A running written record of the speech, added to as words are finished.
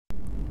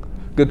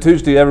Good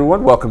Tuesday,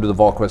 everyone. Welcome to the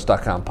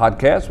Volquest.com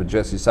podcast with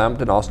Jesse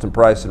Simonton, Austin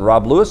Price, and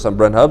Rob Lewis. I'm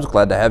Brent Hubbs.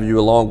 Glad to have you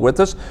along with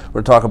us.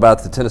 We're going to talk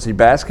about the Tennessee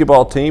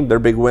basketball team, their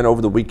big win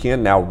over the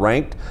weekend, now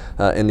ranked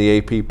in the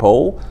AP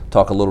poll.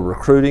 Talk a little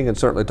recruiting and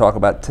certainly talk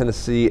about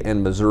Tennessee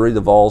and Missouri. The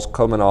Vols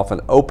coming off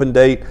an open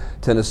date.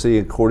 Tennessee,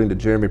 according to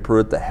Jeremy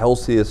Pruitt, the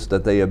healthiest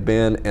that they have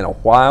been in a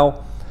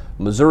while.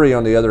 Missouri,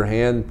 on the other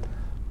hand,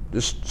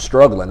 just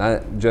struggling.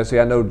 Jesse,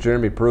 I know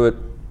Jeremy Pruitt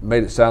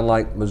made it sound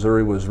like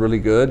Missouri was really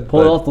good.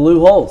 Pulled off the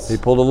Lou Holtz. He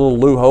pulled a little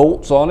Lou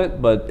Holtz on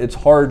it, but it's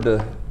hard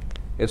to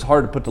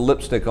put the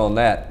lipstick on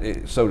that,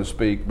 so to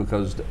speak,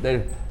 because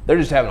they're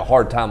just having a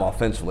hard time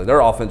offensively. Their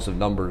offensive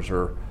numbers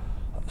are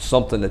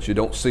something that you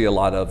don't see a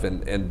lot of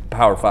in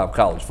Power 5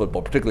 college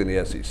football, particularly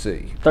in the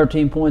SEC.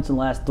 13 points in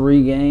the last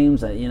 3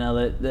 games. And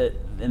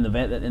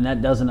that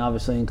doesn't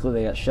obviously include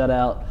they got shut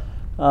out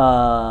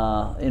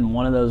in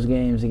one of those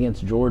games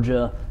against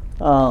Georgia.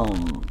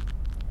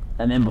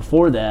 And then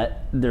before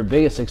that, their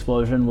biggest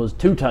explosion was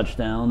 2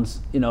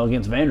 touchdowns,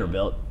 against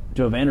Vanderbilt,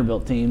 to a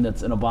Vanderbilt team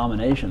that's an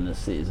abomination this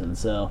season.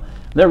 So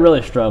they're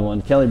really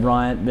struggling. Kelly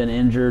Bryant been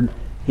injured.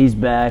 He's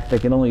back. They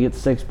can only get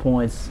 6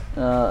 points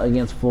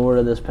against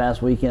Florida this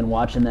past weekend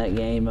watching that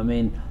game. I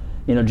mean,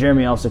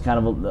 Jeremy also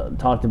kind of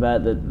talked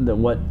about that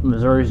what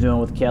Missouri's doing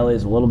with Kelly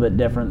is a little bit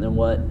different than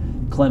what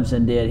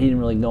Clemson did. He didn't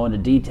really go into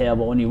detail,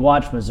 but when you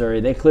watch Missouri,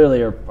 they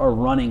clearly are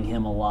running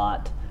him a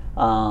lot.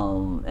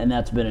 And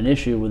that's been an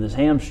issue with his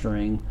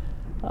hamstring.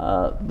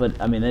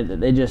 But I mean,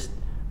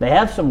 they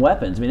have some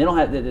weapons. I mean, they don't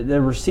have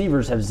their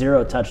receivers have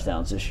 0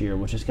 touchdowns this year,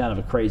 which is kind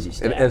of a crazy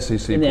stat. In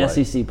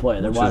SEC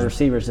play. Their wide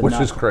receivers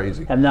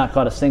have not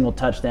caught a single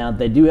touchdown.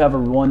 They do have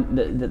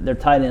their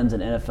tight end's an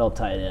NFL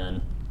tight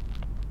end.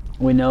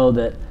 We know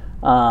that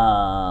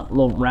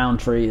little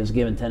Roundtree has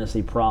given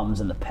Tennessee problems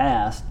in the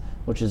past,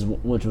 which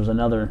was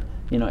another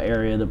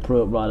area that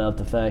Pruitt brought up,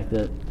 the fact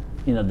that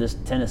this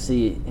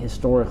Tennessee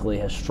historically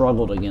has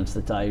struggled against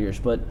the Tigers.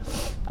 But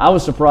I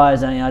was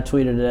surprised. I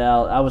tweeted it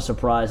out. I was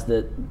surprised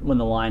that when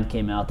the line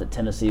came out that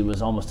Tennessee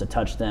was almost a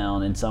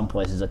touchdown, in some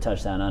places a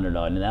touchdown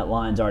underdog. And that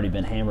line's already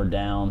been hammered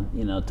down,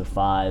 to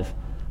 5,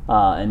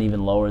 and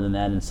even lower than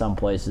that in some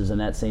places. And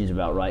that seems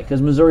about right.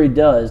 Because Missouri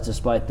does,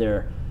 despite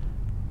their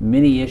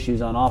many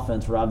issues on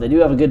offense, Rob, they do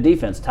have a good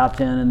defense, top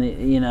 10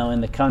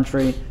 in the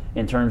country.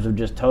 In terms of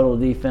just total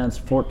defense,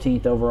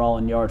 14th overall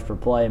in yards per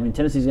play. I mean,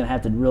 Tennessee's going to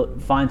have to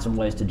find some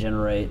ways to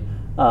generate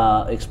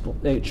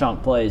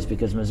chunk plays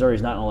because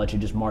Missouri's not going to let you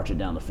just march it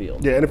down the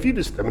field. Yeah, and if you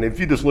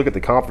just look at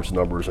the conference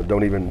numbers and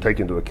don't even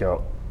take into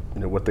account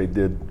what they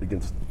did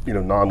against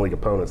non-league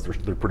opponents,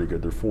 they're pretty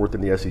good. They're 4th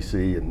in the SEC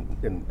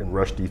in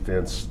rush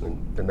defense,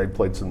 and they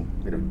played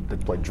they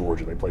played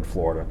Georgia, they played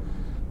Florida,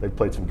 they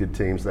played some good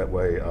teams that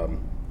way.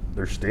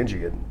 They're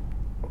stingy and.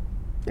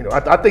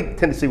 I think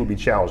Tennessee would be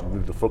challenged to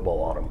move the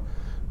football on them,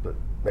 but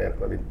man,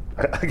 I mean,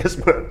 I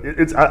guess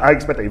I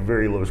expect a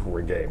very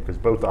low-scoring game because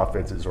both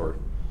offenses are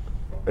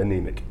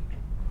anemic.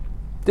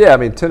 Yeah, I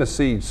mean,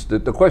 Tennessee's the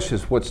question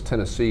is what's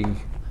Tennessee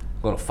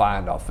going to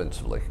find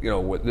offensively?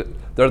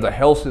 They're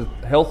the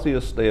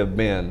healthiest they have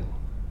been,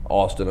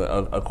 Austin,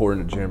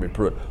 according to Jeremy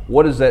Pruitt.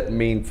 What does that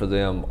mean for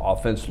them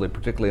offensively,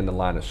 particularly in the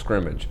line of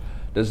scrimmage?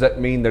 Does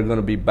that mean they're going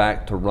to be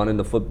back to running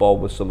the football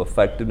with some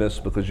effectiveness?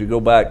 Because you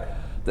go back.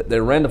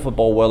 They ran the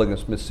football well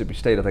against Mississippi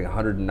State, I think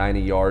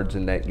 190 yards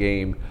in that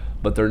game,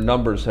 but their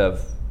numbers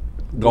have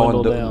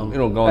gone down.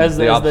 Gone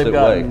the opposite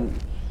way.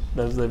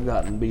 As they've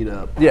gotten beat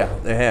up. Yeah,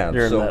 they have.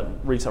 During that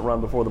recent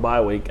run before the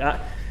bye week.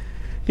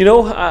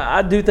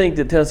 I do think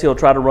that Tennessee will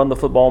try to run the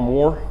football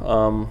more.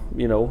 I'll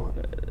be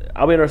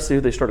interested to see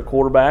who they start at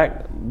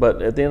quarterback,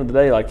 but at the end of the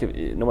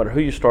day, no matter who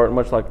you start,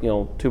 much like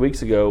 2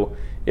 weeks ago,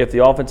 if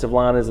the offensive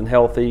line isn't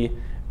healthy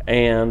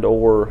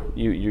or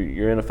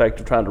you're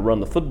ineffective trying to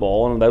run the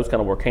football, and those kind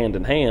of work hand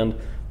in hand,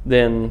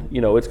 then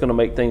it's going to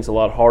make things a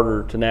lot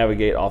harder to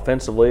navigate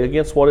offensively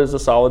against what is a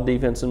solid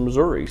defense in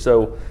Missouri.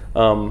 So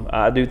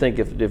I do think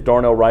if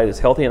Darnell Wright is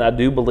healthy, and I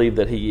do believe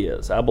that he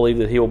is, I believe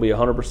that he will be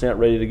 100%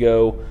 ready to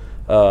go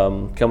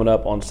coming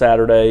up on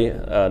Saturday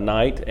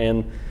night.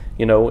 And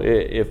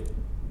if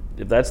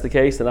that's the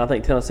case, then I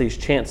think Tennessee's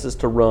chances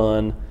to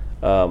run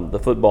the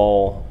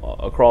football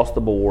across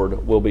the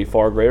board will be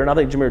far greater. And I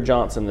think Jameer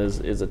Johnson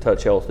is a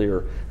touch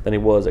healthier than he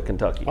was at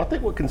Kentucky. I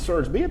think what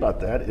concerns me about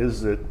that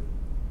is that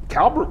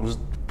Calvert was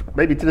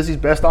maybe Tennessee's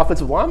best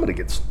offensive lineman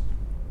against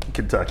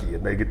Kentucky,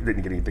 and they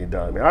didn't get anything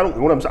done. I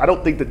mean, I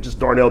don't think that just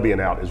Darnell being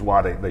out is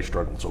why they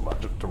struggled so much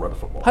to run the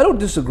football. I don't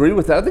disagree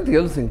with that. I think the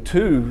other thing,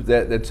 too,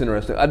 that's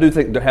interesting, I do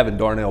think having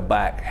Darnell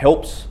back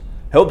helps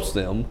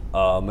them,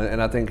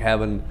 and I think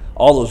having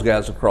all those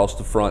guys across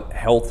the front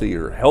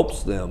healthier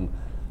helps them.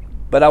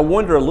 But I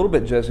wonder a little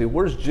bit, Jesse,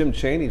 where's Jim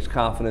Chaney's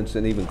confidence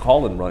in even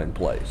calling running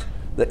plays?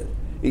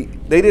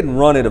 They didn't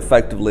run it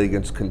effectively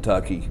against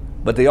Kentucky,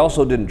 but they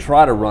also didn't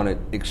try to run it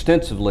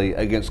extensively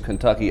against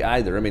Kentucky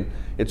either. I mean,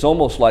 it's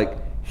almost like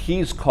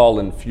he's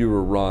calling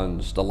fewer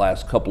runs the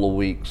last couple of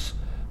weeks,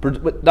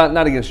 but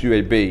not against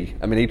UAB.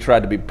 I mean, he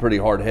tried to be pretty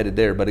hard-headed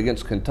there, but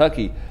against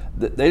Kentucky,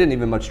 they didn't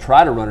even much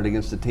try to run it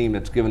against a team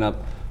that's given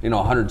up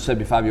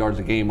 175 yards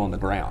a game on the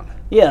ground.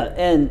 Yeah,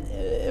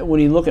 and when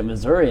you look at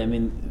Missouri, I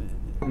mean,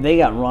 they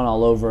got run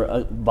all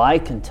over by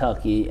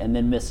Kentucky and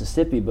then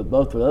Mississippi, but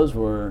both of those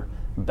were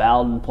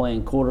Bowden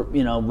playing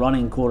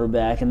running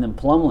quarterback, and then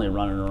Plumlee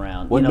running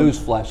around. What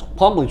newsflash?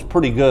 Plumlee's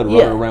pretty good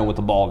running around with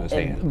the ball in his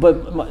hand. But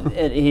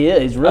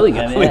he's really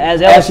good. I mean,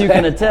 as LSU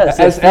can attest.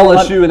 As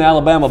LSU and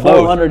Alabama both.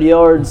 400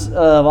 yards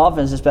of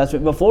offense this past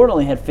week. But Florida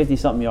only had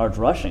 50-something yards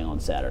rushing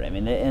on Saturday. I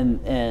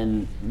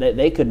mean,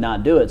 they could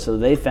not do it, so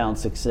they found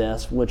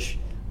success, which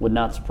would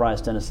not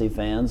surprise Tennessee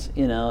fans,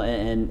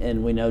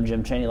 and we know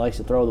Jim Chaney likes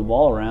to throw the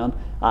ball around.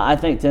 I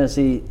think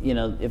Tennessee,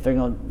 if they're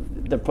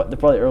going, the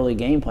probably early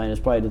game plan is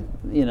probably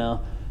to,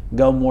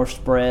 go more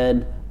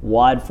spread,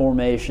 wide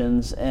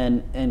formations,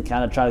 and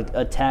kind of try to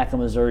attack a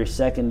Missouri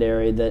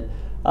secondary that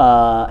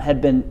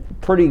had been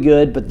pretty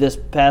good, but this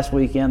past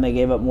weekend they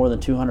gave up more than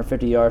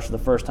 250 yards for the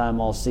first time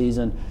all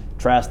season.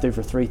 Trask threw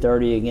for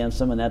 330 against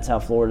them, and that's how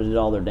Florida did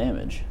all their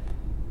damage.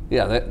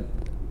 Yeah,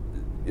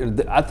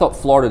 I thought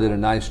Florida did a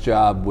nice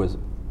job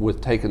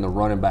with taking the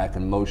running back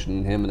and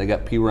motioning him, and they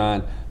got P.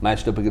 Ryan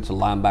matched up against a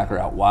linebacker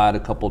out wide a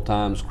couple of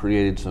times,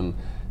 created some.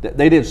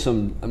 They did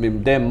some. I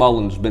mean, Dan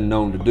Mullen's been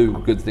known to do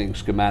good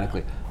things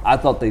schematically. I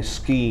thought they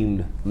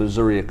schemed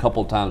Missouri a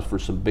couple of times for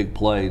some big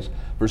plays,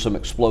 for some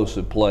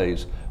explosive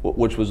plays,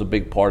 which was a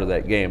big part of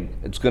that game.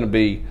 It's going to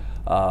be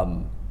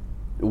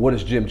what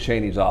is Jim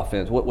Chaney's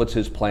offense? What's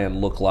his plan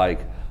look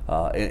like?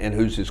 And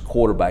who's his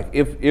quarterback?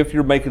 If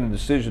you're making a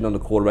decision on the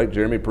quarterback,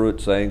 Jeremy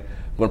Pruitt saying,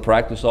 I'm going to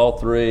practice all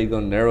three,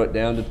 going to narrow it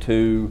down to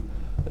two.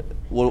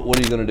 What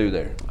are you going to do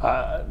there?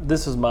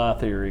 This is my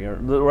theory,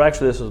 or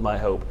actually this is my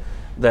hope,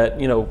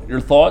 that your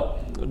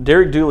thought.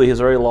 Derek Dooley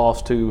has already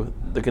lost to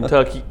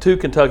the two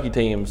Kentucky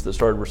teams that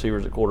started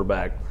receivers at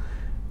quarterback.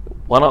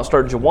 Why not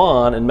start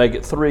Jawan and make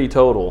it 3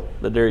 total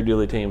that Derek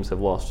Dooley teams have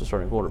lost to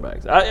starting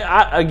quarterbacks?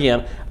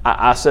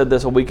 I said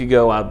this a week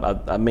ago.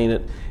 I mean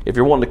it. If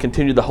you're wanting to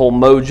continue the whole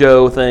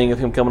mojo thing of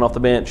him coming off the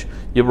bench,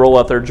 you roll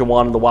out there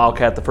Jawan and the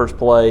Wildcat the first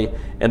play,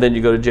 and then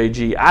you go to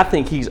JG. I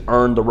think he's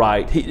earned the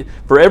right.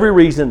 For every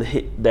reason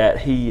that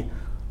he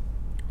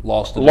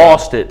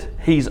lost it,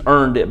 he's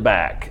earned it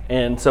back.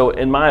 And so,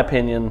 in my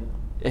opinion,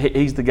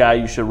 he's the guy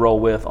you should roll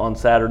with on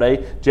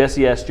Saturday.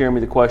 Jesse asked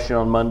Jeremy the question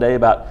on Monday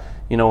about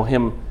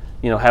him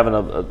having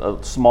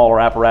a smaller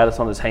apparatus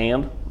on his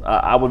hand.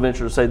 I would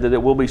venture to say that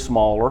it will be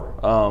smaller.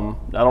 I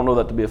don't know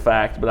that to be a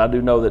fact, but I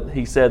do know that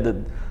he said that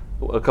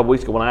a couple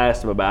weeks ago when I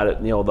asked him about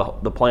it,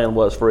 the plan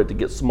was for it to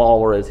get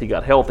smaller as he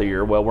got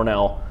healthier. Well, we're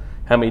now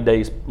how many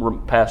days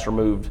past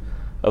removed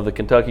of the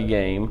Kentucky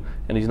game,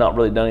 and he's not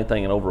really done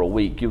anything in over a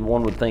week.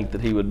 One would think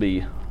that he would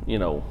be,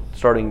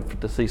 starting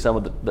to see some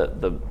of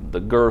the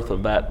girth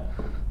of that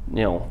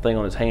thing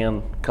on his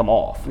hand come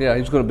off. Yeah,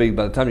 he's going to be,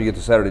 by the time you get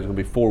to Saturday, he's going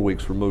to be 4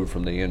 weeks removed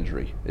from the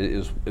injury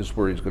is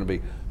where he's going to be.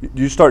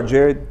 Do you start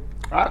Jared?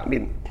 I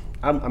mean,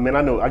 I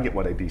know I get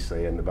what AP's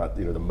saying about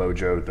the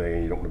mojo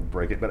thing. You don't want to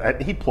break it,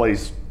 but he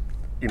plays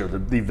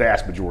the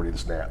vast majority of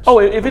the snaps. Oh,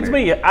 if it's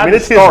me,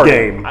 it's his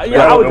game.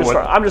 I would just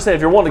start. I'm just saying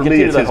if you're wanting to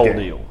continue that whole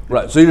deal.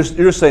 Right. So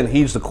you're saying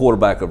he's the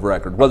quarterback of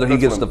record, whether he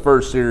gets the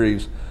first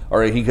series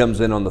or he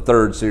comes in on the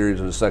third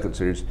series or the second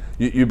series.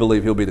 You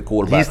believe he'll be the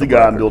quarterback. He's the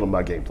guy I'm building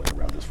my game plan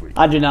around this week.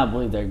 I do not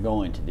believe they're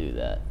going to do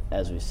that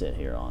as we sit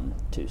here on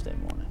Tuesday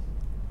morning.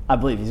 I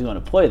believe he's going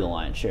to play the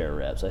lion's share of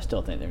reps. I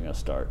still think they're going to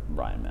start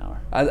Brian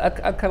Maurer. I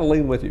kind of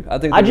lean with you.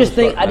 I just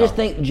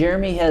think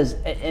Jeremy has,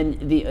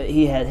 and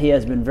he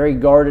has been very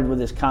guarded with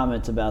his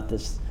comments about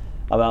this,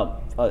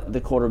 about the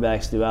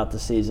quarterbacks throughout the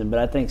season. But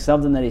I think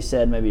something that he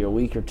said maybe a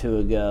week or two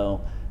ago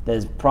that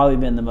has probably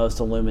been the most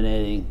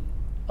illuminating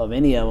of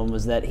any of them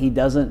was that he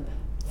doesn't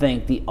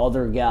think the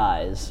other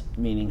guys,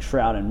 meaning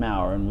Shroud and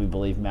Maurer, and we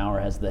believe Maurer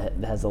has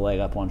the leg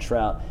up on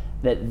Shroud,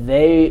 that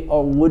they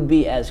would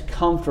be as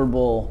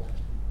comfortable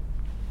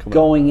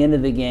going into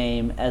the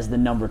game as the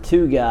number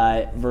 2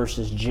 guy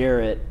versus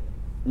Jarrett.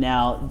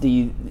 Now,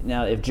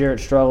 if Jarrett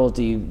struggles,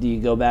 do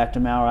you go back to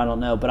Maurer? I don't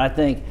know, but I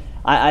think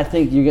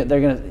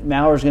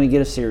Maurer's going to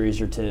get a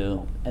series or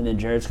 2, and then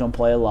Jarrett's going to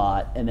play a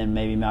lot, and then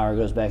maybe Maurer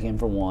goes back in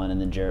for 1,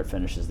 and then Jarrett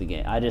finishes the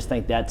game. I just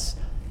think that's.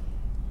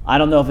 I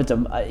don't know if it's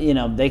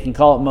they can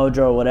call it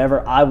mojo or whatever.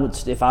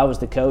 If I was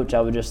the coach,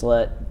 I would just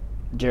let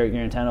Jarrett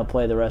Garantano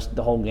play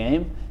the whole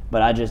game.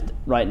 But I just,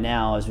 right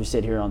now, as we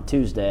sit here on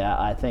Tuesday,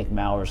 I think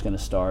Maurer's going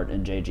to start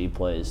and JG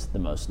plays the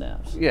most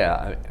snaps.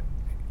 Yeah.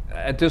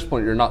 At this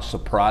point, you're not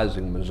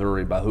surprising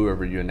Missouri by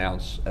whoever you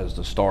announce as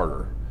the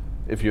starter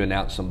if you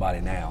announce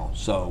somebody now.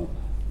 So,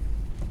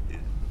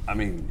 I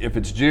mean, if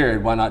it's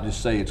Jared, why not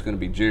just say it's going to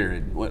be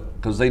Jared?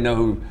 Because they know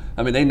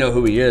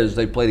who he is.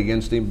 They played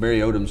against him. Barry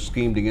Odom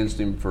schemed against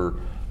him for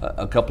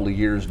a couple of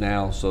years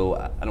now. So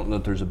I don't know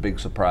if there's a big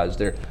surprise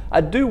there.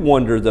 I do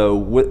wonder, though,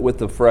 with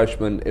the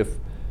freshmen,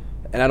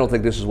 and I don't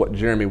think this is what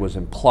Jeremy was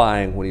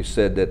implying when he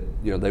said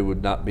that they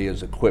would not be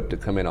as equipped to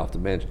come in off the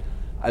bench.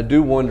 I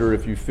do wonder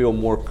if you feel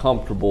more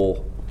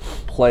comfortable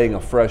playing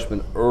a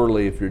freshman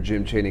early if you're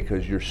Jim Chaney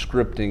because you're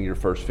scripting your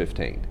first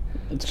 15.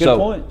 It's a good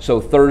point. So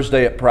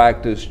Thursday at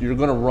practice, you're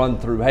going to run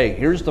through, hey,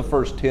 here's the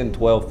first 10,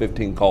 12,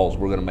 15 calls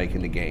we're going to make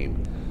in the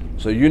game.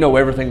 So you know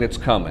everything that's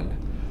coming.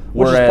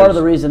 Which is part of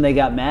the reason they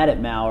got mad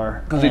at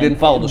Maurer. Because he didn't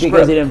follow the script.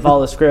 Because he didn't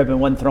follow the script and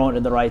wasn't throwing it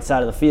to the right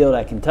side of the field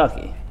at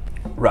Kentucky.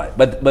 Right,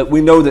 but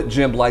we know that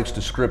Jim likes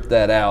to script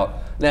that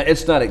out. Now,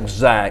 it's not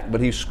exact,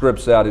 but he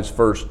scripts out his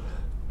first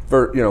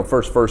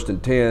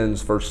and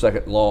tens, first,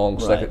 second long,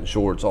 second and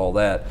shorts, all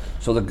that.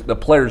 So the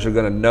players are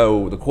going to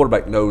know, the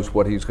quarterback knows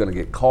what he's going to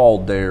get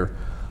called there.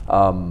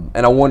 And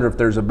I wonder if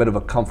there's a bit of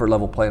a comfort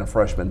level playing a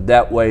freshman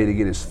that way to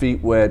get his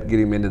feet wet,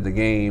 get him into the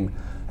game,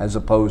 as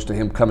opposed to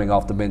him coming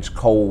off the bench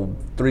cold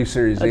 3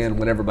 series in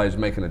when everybody's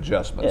making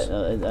adjustments.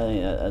 Yeah, I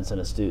think that's an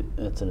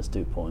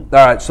astute point.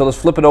 All right, so let's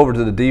flip it over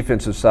to the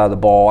defensive side of the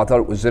ball. I thought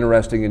it was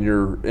interesting in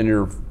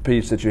your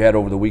piece that you had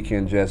over the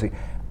weekend, Jesse.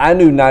 I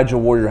knew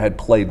Nigel Warrior had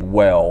played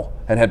well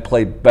and had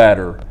played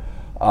better.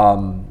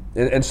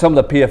 And some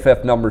of the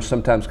PFF numbers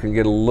sometimes can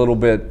get a little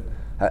bit,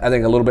 I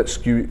think, a little bit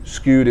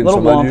skewed in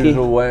some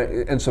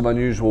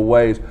unusual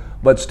ways.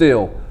 But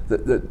still,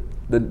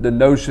 the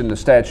notion, the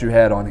stats you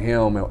had on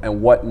him and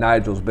what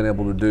Nigel's been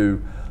able to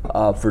do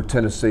for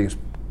Tennessee is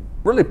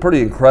really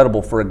pretty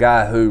incredible for a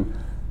guy who,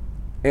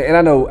 and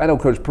I know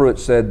Coach Pruitt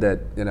said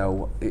that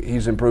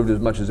he's improved as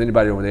much as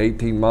anybody over the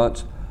 18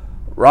 months.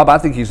 Rob, I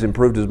think he's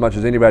improved as much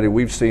as anybody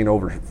we've seen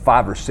over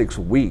 5 or 6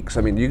 weeks.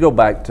 I mean, you go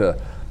back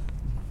to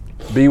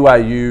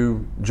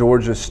BYU,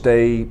 Georgia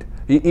State,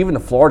 even the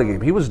Florida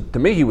game. He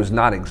was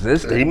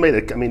non-existent. He made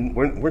it. I mean,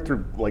 we're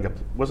through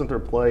wasn't there a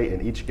play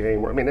in each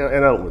game? Where, I mean, and I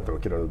don't want to throw a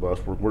kid under the bus.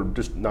 We're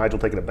just Nigel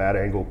taking a bad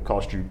angle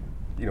cost you,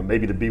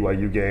 maybe the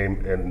BYU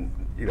game and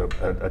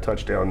a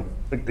touchdown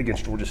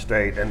against Georgia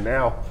State, and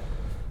now.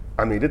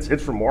 I mean, it's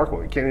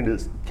remarkable. He came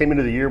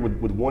into the year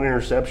with 1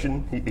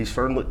 interception. He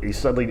suddenly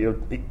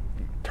he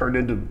turned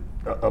into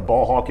a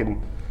ball hawking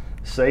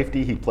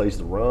safety. He plays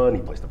the run.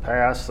 He plays the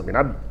pass. I mean,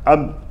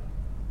 I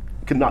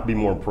could not be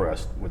more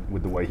impressed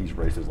with the way he's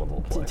raised his level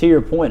of play. To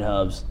your point,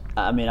 Hubs,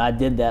 I mean, I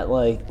did that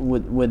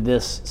with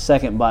this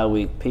second bye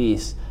week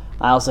piece.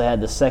 I also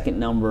had the second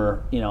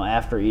number,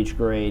 after each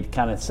grade,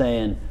 kind of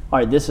saying, all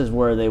right, this is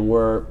where they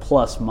were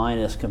plus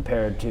minus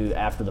compared to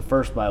after the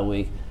first bye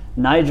week.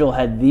 Nigel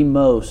had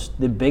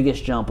the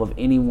biggest jump of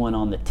anyone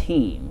on the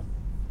team,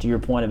 to your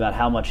point about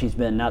how much he's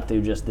been, not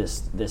through just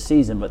this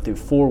season, but through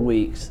 4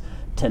 weeks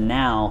to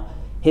now.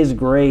 His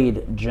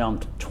grade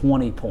jumped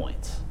 20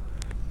 points.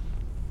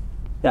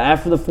 Now,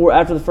 after the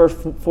first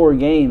 4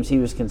 games, he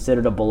was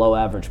considered a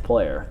below-average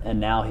player, and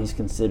now he's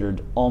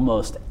considered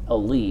almost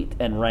elite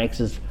and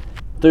ranks as,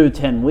 through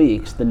 10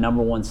 weeks, the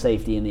number 1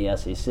 safety in the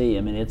SEC.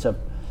 I mean, it's a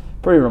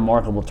pretty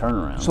remarkable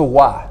turnaround. So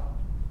why?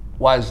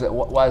 Why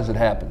does it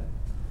happen?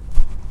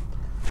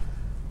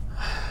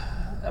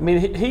 I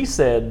mean, he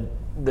said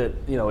that,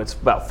 it's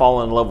about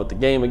falling in love with the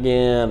game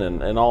again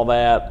and all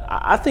that.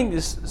 I think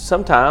this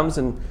sometimes,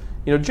 and,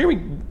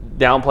 Jeremy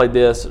downplayed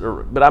this,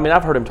 but I mean,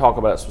 I've heard him talk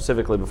about it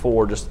specifically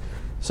before. Just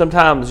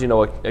sometimes,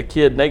 a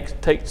kid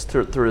takes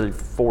 3 or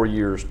 4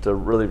 years to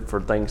really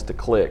for things to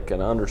click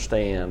and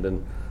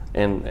understand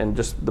and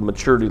just the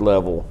maturity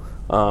level.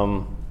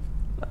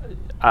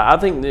 I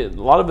think that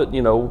a lot of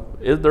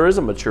it, there is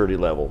a maturity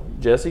level.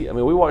 Jesse, I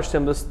mean, we watched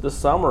him this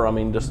summer. I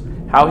mean, just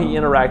how he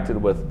interacted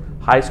with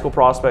high school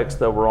prospects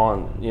that were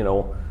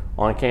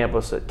on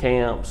campus at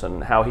camps,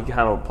 and how he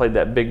kind of played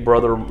that big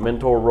brother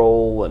mentor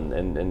role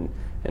and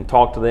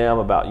talked to them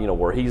about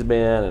where he's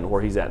been and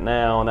where he's at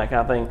now and that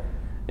kind of thing.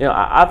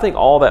 I think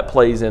all that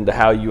plays into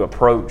how you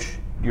approach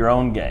your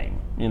own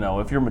game.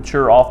 If you're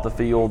mature off the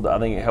field, I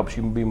think it helps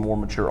you be more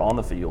mature on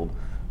the field.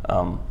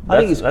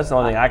 That's the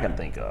only thing I can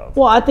think of.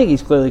 Well, I think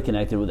he's clearly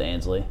connected with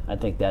Ansley. I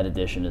think that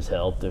addition has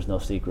helped. There's no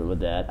secret with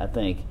that. I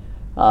think,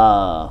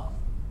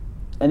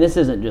 and this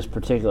isn't just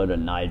particular to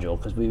Nigel,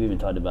 because we've even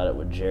talked about it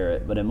with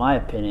Jarrett, but in my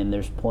opinion,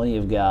 there's plenty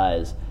of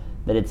guys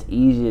that it's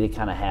easy to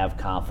kind of have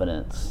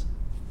confidence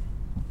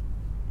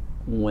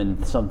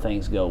when some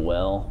things go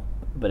well,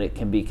 but it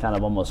can be kind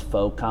of almost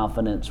faux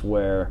confidence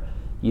where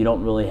you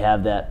don't really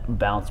have that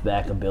bounce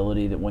back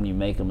ability that when you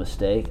make a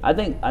mistake. I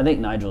think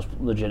Nigel's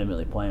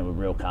legitimately playing with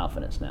real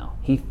confidence now.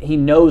 He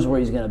knows where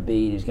he's going to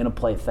be. He's going to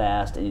play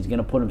fast, and he's going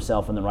to put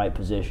himself in the right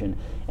position.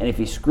 And if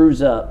he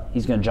screws up,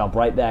 he's going to jump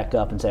right back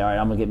up and say, all right,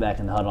 I'm going to get back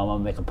in the huddle. I'm going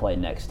to make a play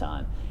next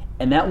time.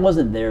 And that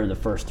wasn't there the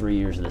first 3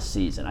 years of the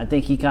season. I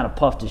think he kind of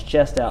puffed his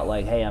chest out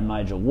like, hey, I'm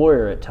Nigel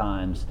Warrior at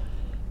times.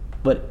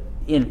 But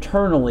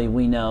internally,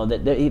 we know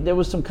that there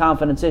was some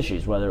confidence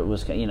issues, whether it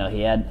was,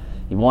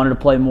 he wanted to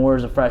play more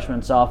as a freshman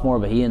and sophomore,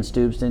 but he and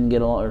Stoops didn't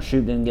get along, or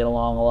Shoop didn't get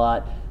along a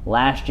lot.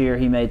 Last year,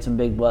 he made some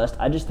big busts.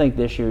 I just think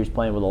this year he's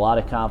playing with a lot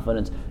of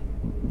confidence.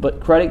 But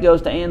credit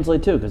goes to Ansley,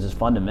 too, because his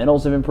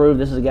fundamentals have improved.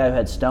 This is a guy who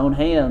had stone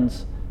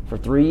hands for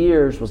 3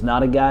 years, was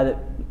not a guy that,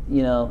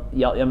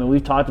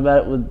 we've talked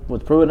about it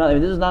with Pruitt.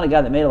 This is not a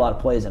guy that made a lot of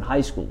plays in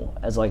high school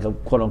as like a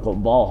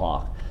quote-unquote ball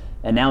hawk.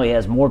 And now he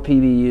has more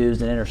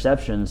PBUs and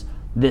interceptions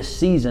this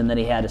season than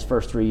he had his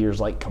first 3 years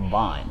like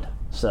combined.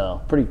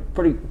 So pretty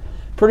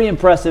pretty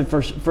impressive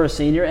for a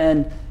senior,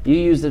 and you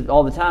use it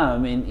all the time. I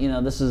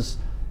mean, this is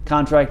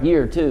contract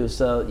year too,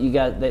 so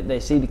they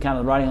see the kind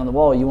of writing on the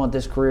wall. You want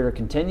this career to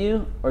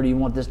continue, or do you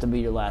want this to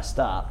be your last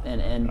stop?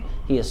 And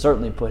he has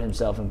certainly put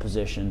himself in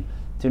position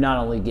to not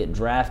only get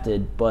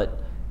drafted, but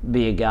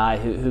be a guy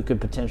who could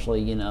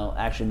potentially,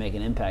 actually make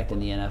an impact in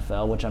the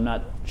NFL, which I'm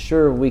not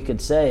sure we could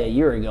say a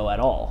year ago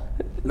at all.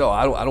 No,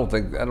 I don't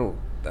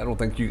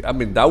think you. I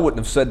mean, I wouldn't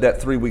have said that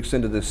 3 weeks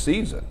into this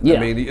season. Yeah.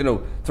 I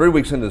mean, 3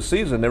 weeks into the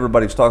season,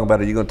 everybody's talking about,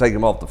 are you going to take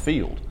him off the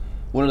field?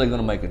 When are they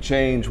going to make a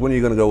change? When are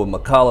you going to go with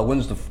McCullough?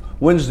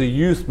 When's the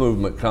youth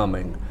movement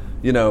coming?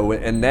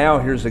 And now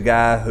here's a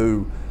guy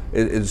who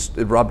is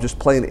Rob, just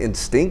playing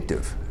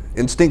instincts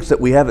that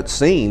we haven't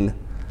seen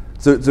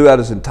throughout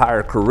his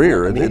entire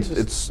career. I mean,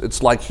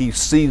 it's like he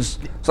sees.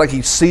 It's like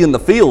he's seeing the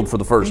field for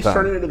the first time.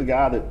 He's turning into the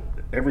guy that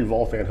every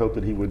Vol fan hoped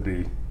that he would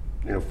be,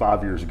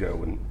 5 years ago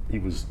when he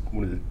was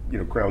one of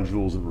the crown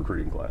jewels of the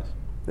recruiting class.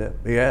 Yeah,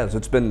 he has.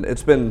 It's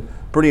been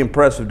pretty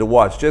impressive to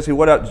watch. Jesse,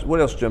 what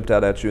else jumped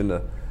out at you in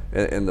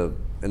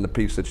the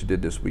piece that you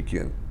did this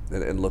weekend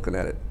and looking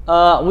at it?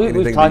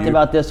 We've talked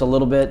about this a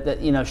little bit.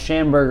 That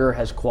Schamberger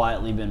has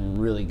quietly been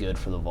really good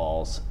for the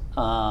Vols.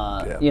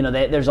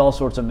 There's all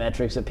sorts of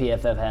metrics that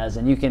PFF has,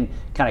 and you can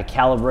kind of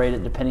calibrate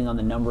it depending on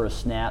the number of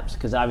snaps,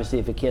 because obviously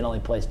if a kid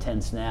only plays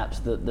 10 snaps,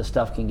 the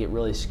stuff can get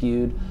really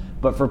skewed.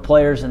 But for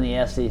players in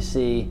the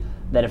SEC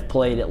that have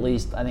played at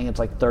least, I think it's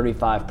like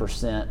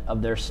 35%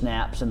 of their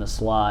snaps in the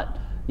slot,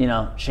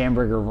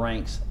 Schamberger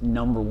ranks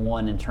number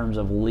one in terms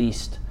of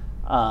least,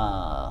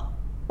 you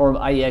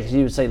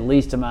would say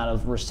least amount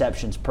of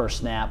receptions per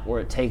snap, or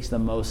it takes the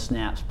most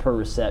snaps per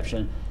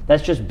reception.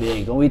 That's just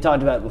big. When we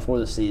talked about it before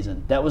the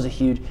season, that was a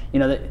huge,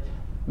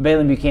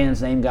 Balin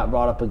Buchanan's name got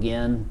brought up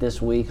again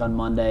this week on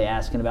Monday,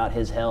 asking about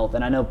his health.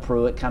 And I know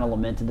Pruitt kind of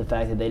lamented the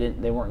fact that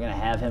they weren't going to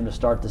have him to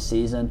start the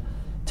season.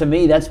 To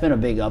me, that's been a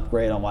big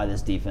upgrade on why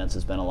this defense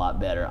has been a lot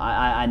better.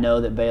 I know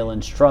that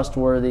Balin's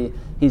trustworthy.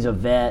 He's a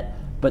vet.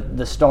 But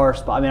the star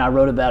spot, I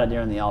wrote about it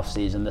during the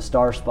offseason. The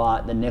star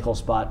spot, the nickel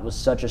spot was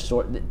such a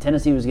sort.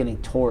 Tennessee was getting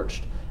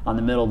torched on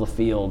the middle of the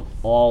field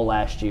all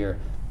last year.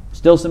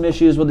 Still some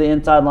issues with the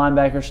inside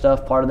linebacker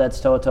stuff. Part of that's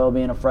Toto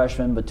being a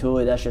freshman.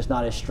 Batuli, that's just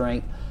not his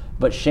strength.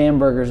 But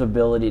Schamberger's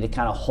ability to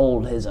kind of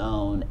hold his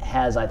own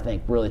has, I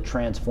think, really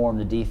transformed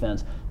the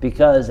defense,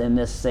 because in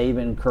this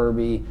Saban,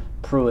 Kirby,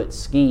 Pruitt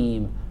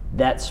scheme,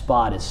 that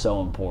spot is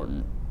so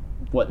important.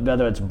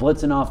 Whether it's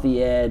blitzing off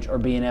the edge or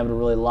being able to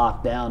really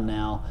lock down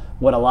now,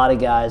 what a lot of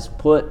guys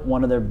put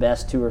one of their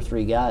best 2 or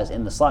 3 guys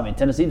in the slot.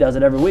 Tennessee does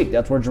it every week.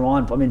 That's where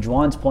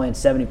Juwan's playing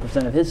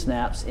 70% of his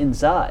snaps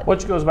inside.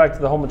 Which goes back to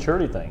the whole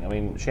maturity thing.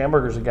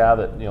 Schamberger's a guy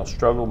that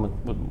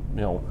struggled with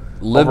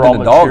lived overall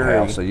in a maturity,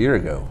 doghouse a year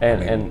ago,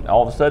 and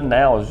all of a sudden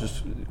now is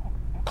just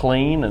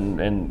clean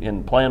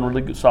and playing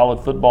really good, solid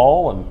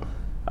football.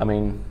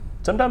 And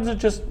sometimes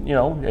it's just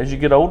as you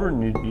get older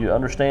and you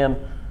understand,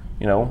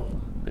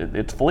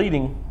 it's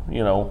fleeting.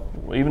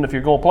 Even if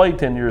you're going to play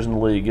 10 years in the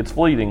league, it's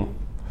fleeting.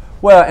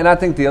 Well, and I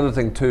think the other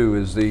thing too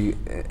is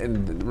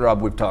and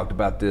Rob, we've talked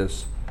about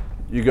this.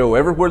 You go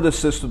everywhere the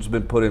system's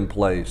been put in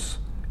place,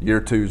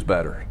 year 2's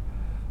better.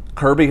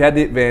 Kirby had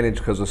the advantage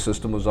because the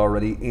system was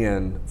already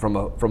in from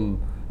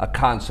a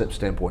concept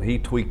standpoint. He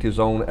tweaked his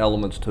own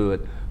elements to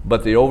it,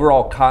 but the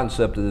overall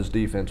concept of this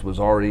defense was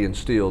already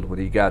instilled when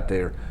he got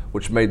there,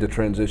 which made the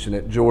transition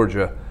at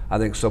Georgia, I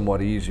think,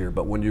 somewhat easier.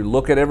 But when you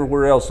look at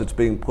everywhere else it's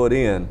being put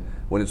in,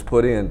 when it's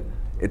put in,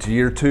 it's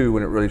year 2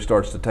 when it really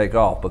starts to take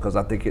off, because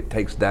I think it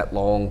takes that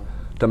long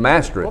to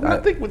master it. Well, I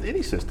think with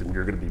any system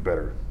you're going to be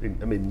better,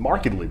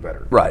 markedly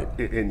better, right,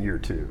 in year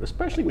 2,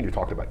 especially when you're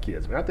talking about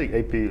kids. I think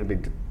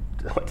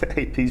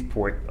to AP's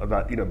point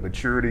about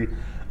maturity,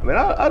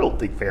 I don't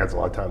think fans a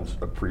lot of times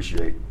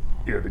appreciate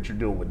that you're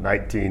dealing with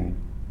 18,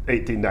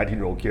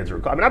 19-year-old kids.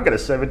 I've got a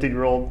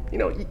 17-year-old.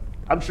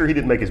 I'm sure he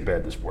didn't make his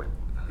bed this morning.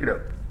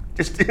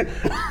 Just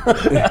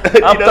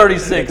I'm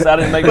 36. I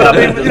didn't make my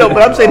bed this morning.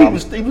 But I'm saying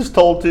he was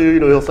told to.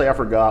 He'll say I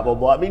forgot. Blah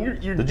blah.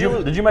 Did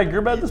you make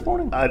your bed this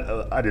morning?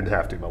 I didn't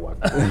have to. My wife.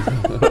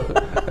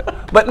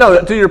 But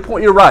no, to your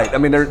point, you're right.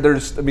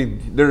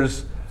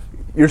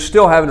 You're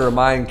still having to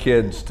remind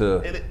kids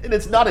to. And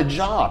it's not a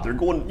job. They're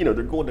going.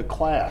 They're going to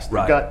class. They've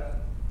right. got.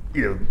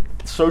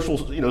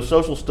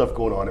 Social stuff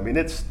going on.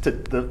 It's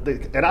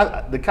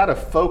the kind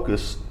of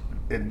focus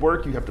and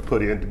work you have to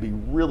put in to be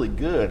really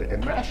good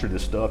and master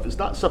this stuff is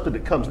not something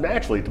that comes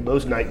naturally to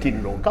most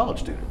 19-year-old college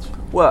students.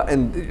 Well,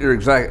 and you're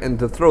exact. And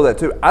to throw that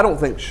too, I don't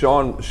think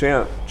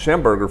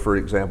Schamberger, for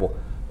example,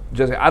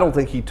 Jesse, I don't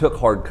think he took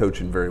hard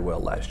coaching very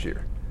well last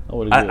year.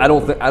 I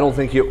don't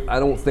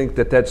think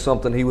that's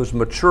something he was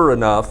mature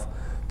enough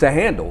to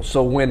handle.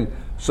 So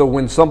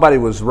when somebody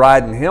was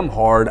riding him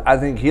hard, I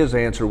think his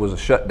answer was a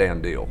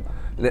shutdown deal,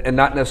 and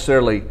not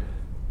necessarily.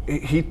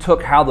 He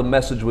took how the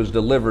message was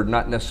delivered,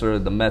 not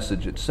necessarily the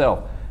message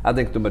itself. I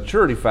think the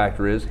maturity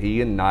factor is he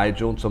and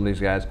Nigel and some of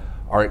these guys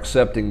are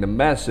accepting the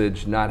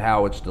message, not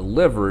how it's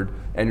delivered,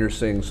 and you're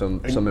seeing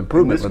some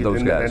improvement with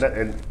those guys.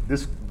 And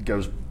this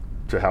goes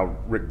to how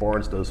Rick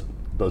Barnes does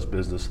does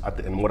business.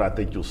 And what I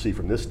think you'll see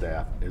from this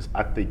staff is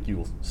I think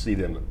you'll see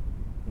them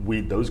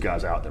weed those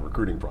guys out in the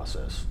recruiting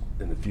process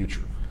in the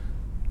future.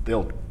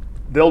 They'll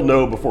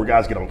know before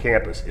guys get on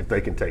campus if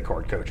they can take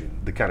hard coaching,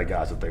 the kind of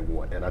guys that they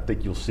want. And I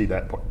think you'll see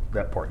that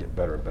part get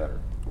better and better.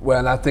 Well,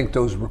 and I think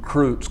those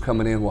recruits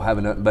coming in will have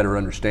a better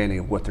understanding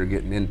of what they're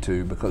getting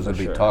into because they'll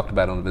be talked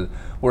about on the visit.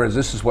 Whereas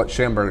this is what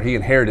Schamberger, he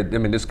inherited. I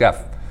mean, this guy,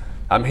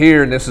 I'm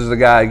here and this is the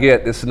guy I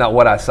get. This is not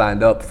what I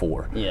signed up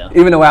for. Yeah.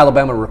 Even though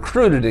Alabama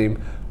recruited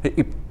him,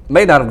 he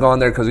may not have gone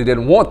there because he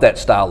didn't want that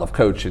style of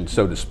coaching,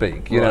 so to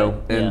speak, you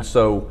know. And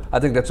so I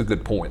think that's a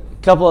good point.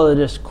 A couple of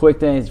just quick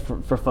things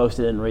for folks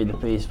that didn't read the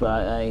piece, but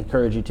I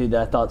encourage you to,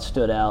 that I thought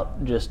stood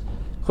out. Just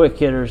quick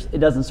hitters. It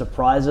doesn't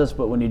surprise us,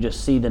 but when you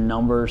just see the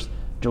numbers,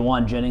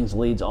 Jawan Jennings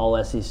leads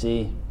all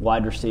SEC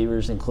wide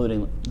receivers,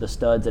 including the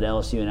studs at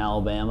LSU and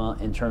Alabama,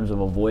 in terms of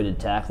avoided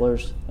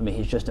tacklers. I mean,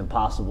 he's just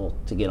impossible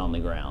to get on the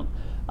ground.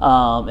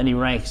 And he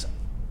ranks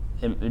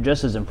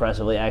just as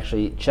impressively,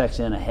 actually checks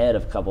in ahead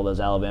of a couple of those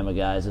Alabama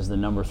guys as the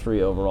number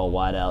 3 overall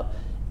wideout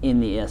in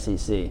the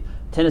SEC.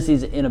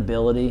 Tennessee's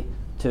inability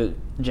to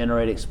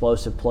generate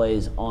explosive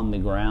plays on the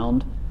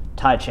ground,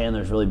 Ty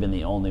Chandler's really been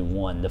the only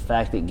one. The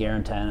fact that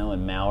Garantano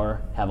and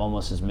Maurer have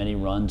almost as many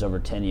runs over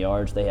 10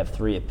 yards, they have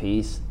 3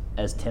 apiece,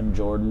 as Tim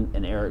Jordan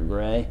and Eric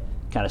Gray,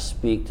 kind of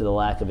speak to the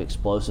lack of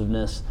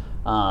explosiveness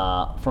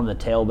from the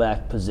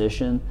tailback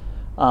position.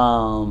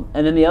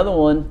 And then the other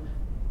one,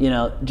 you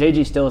know,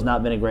 J.G. still has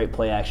not been a great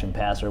play-action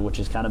passer, which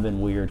has kind of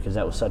been weird because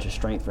that was such a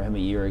strength for him a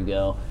year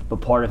ago. But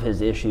part of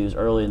his issues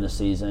early in the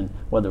season,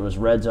 whether it was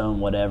red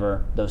zone,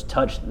 whatever, those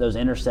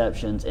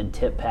interceptions and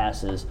tip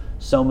passes,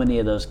 so many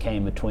of those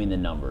came between the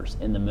numbers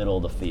in the middle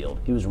of the field.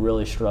 He was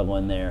really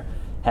struggling there,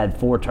 had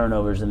 4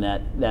 turnovers in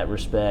that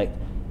respect,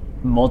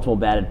 multiple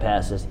batted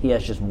passes. He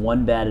has just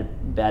 1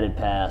 batted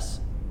pass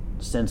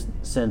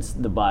since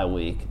the bye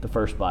week, the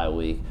first bye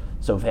week.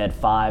 So we've had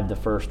 5 the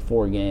first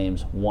 4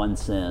 games, 1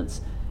 since.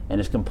 And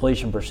his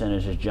completion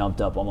percentage has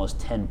jumped up almost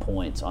 10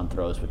 points on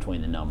throws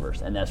between the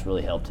numbers, and that's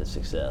really helped his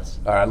success.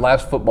 All right,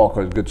 last football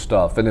quiz, good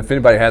stuff. And if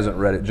anybody hasn't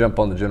read it, jump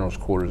on the General's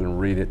Quarters and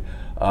read it.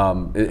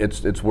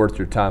 It's worth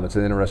your time. It's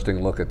an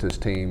interesting look at this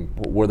team,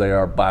 where they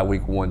are by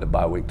week 1 to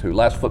by week 2.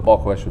 Last football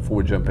question before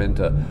we jump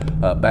into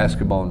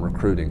basketball and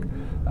recruiting.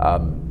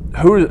 I'm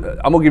going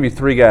to give you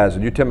 3 guys,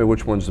 and you tell me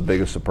which one's the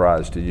biggest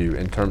surprise to you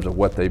in terms of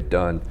what they've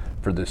done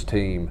for this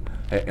team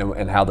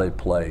and how they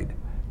played.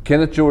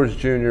 Kenneth George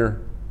Jr.,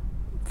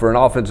 for an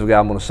offensive guy,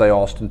 I'm going to say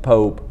Austin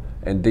Pope,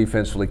 and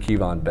defensively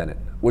Kevon Bennett.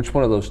 Which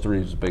one of those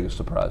 3 is the biggest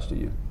surprise to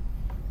you?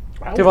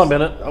 Kevon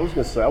Bennett. I was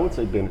going to say, I would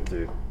say Bennett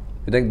too.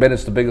 You think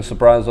Bennett's the biggest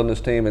surprise on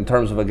this team in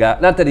terms of a guy,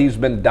 not that he's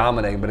been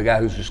dominating, but a guy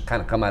who's just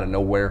kind of come out of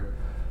nowhere,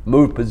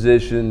 moved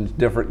positions,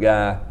 different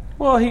guy?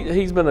 Well,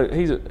 he's been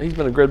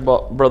a great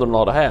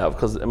brother-in-law to have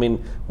because, I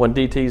mean, when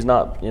DT's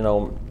not, you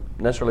know,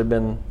 necessarily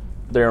been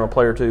there on a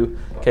play or two,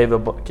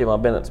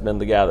 Kevon Bennett's been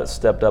the guy that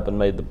stepped up and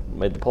made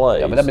the play.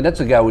 Yeah, but I mean that's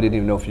a guy we didn't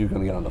even know if he was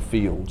going to get on the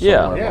field.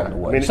 Yeah. Along the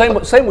way. I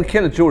mean, same with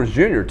Kenneth George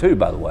Jr. too,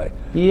 by the way.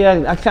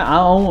 Yeah, I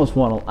almost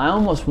want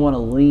to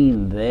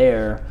lean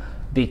there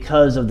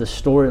because of the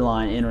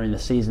storyline entering the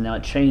season. Now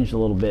it changed a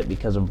little bit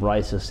because of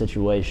Bryce's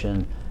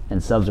situation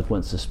and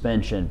subsequent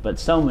suspension, but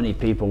so many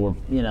people were,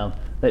 you know,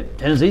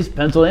 Tennessee's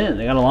penciled in.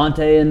 They got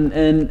Alante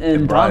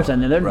and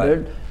Thompson,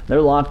 and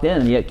they're locked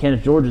in, and yet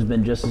Kenneth George has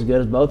been just as good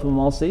as both of them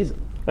all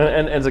season.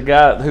 And as a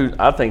guy who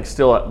I think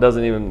still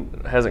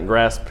hasn't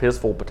grasped his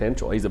full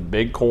potential. He's a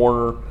big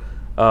corner.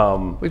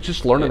 He's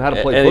just learning how to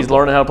play football. And he's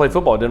learning how to play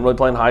football. Didn't really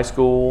play in high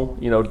school.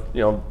 You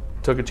know,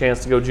 took a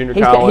chance to go junior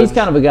college. He's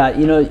kind of a guy.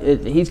 You know,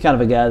 he's kind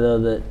of a guy though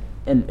that,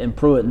 and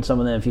Pruitt and some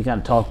of them, if you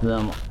kind of talk to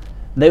them,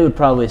 they would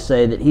probably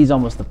say that he's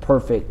almost the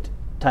perfect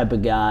type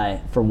of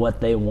guy for what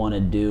they want to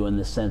do, in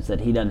the sense that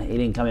he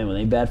didn't come in with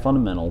any bad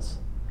fundamentals.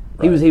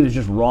 Right. He was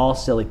just raw,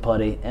 silly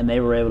putty, and they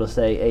were able to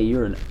say, hey,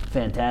 you're a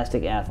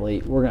fantastic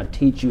athlete. We're going to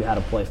teach you how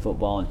to play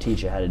football and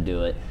teach you how to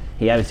do it.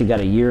 He obviously got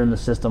a year in the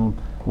system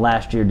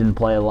last year, didn't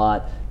play a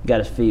lot, got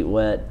his feet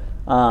wet,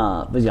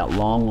 but he's got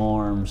long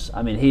arms.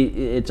 I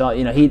mean,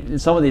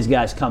 some of these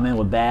guys come in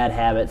with bad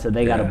habits that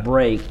they got to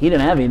break. He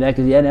didn't have any of that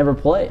because he hadn't ever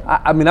played.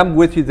 I mean, I'm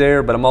with you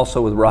there, but I'm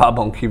also with Rob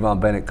on Kevon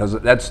Bennett because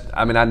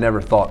I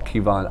never thought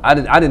Kevon. I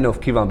didn't know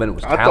if Kevon Bennett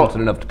was talented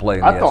enough to play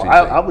in the SEC.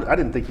 I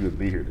didn't think he would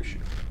be here this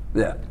year.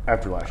 Yeah.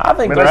 After last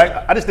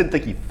year. I just didn't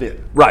think he fit.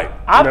 Right.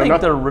 I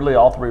think they're really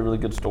all 3 really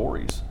good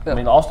stories. Yeah. I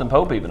mean, Austin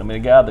Pope even. I mean, a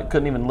guy that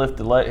couldn't even lift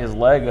his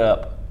leg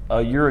up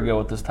a year ago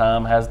at this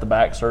time, has the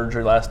back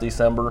surgery last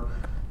December.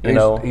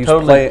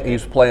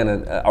 He's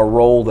playing a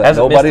role that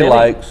nobody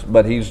likes,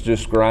 but he's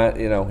just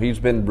he's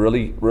been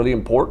really, really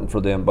important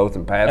for them, both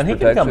in pass protection. And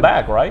he can come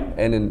back, right?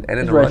 And in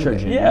the run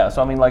game. Yeah,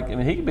 so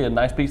he could be a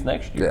nice piece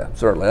next year. Yeah,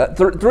 certainly.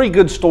 3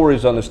 good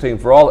stories on this team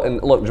for all.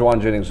 And look,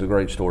 Jawan Jennings is a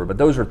great story, but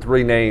those are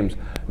 3 names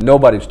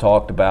nobody's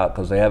talked about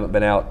because they haven't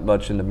been out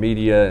much in the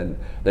media, and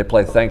they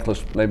play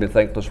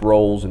thankless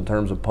roles in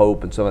terms of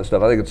Pope and some of that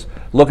stuff. I think it's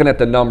looking at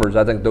the numbers.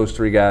 I think those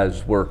 3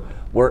 guys were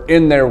were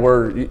in there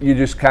where you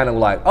just kind of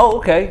like, oh,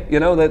 okay,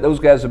 those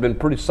guys have been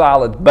pretty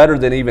solid, better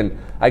than even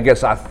I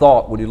guess I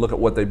thought when you look at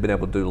what they've been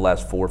able to do the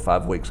last 4 or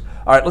 5 weeks.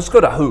 All right, let's go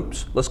to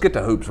hoops. Let's get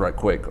to hoops right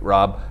quick,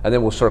 Rob, and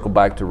then we'll circle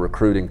back to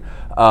recruiting.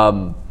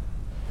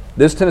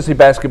 This Tennessee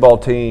basketball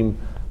team,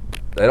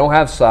 they don't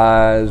have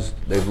size.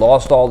 They've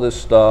lost all this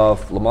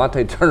stuff.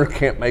 Lamonte Turner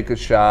can't make a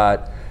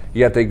shot,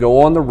 yet they go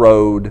on the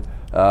road.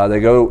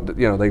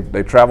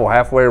 They travel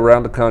halfway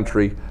around the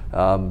country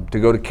to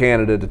go to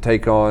Canada to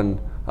take on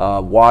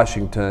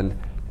Washington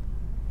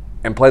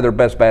and play their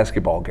best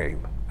basketball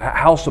game.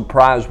 How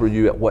surprised were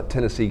you at what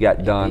Tennessee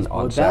got done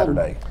on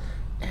Saturday?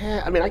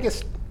 I mean, I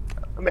guess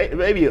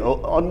maybe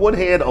on one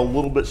hand a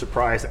little bit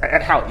surprised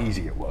at how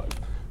easy it was,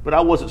 but I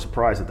wasn't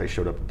surprised that they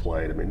showed up and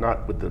played. I mean,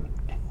 not with the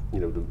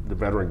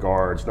veteran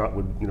guards, not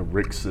with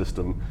Rick's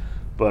system,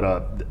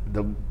 but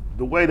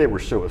the way they were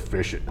so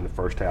efficient in the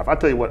first half. I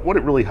tell you what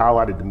it really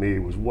highlighted to me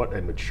was what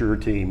a mature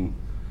team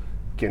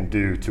can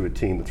do to a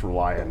team that's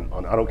relying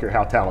on, I don't care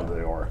how talented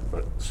they are,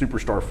 but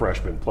superstar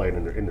freshmen playing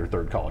in their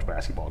third college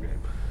basketball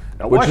game.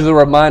 Now, which is a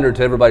reminder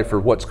to everybody for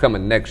what's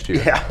coming next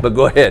year. Yeah. But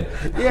go ahead.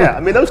 Yeah, I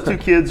mean, those two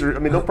kids are,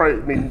 they'll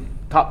probably,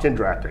 top 10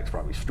 draft picks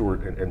probably,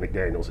 Stewart and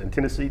McDaniels. And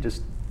Tennessee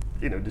just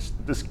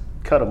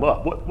cut them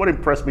up. What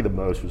impressed me the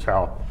most was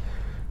how,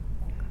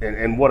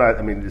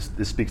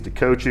 this speaks to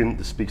coaching,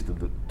 this speaks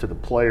to the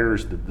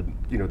players, the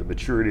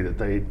maturity that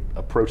they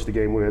approach the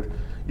game with.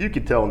 You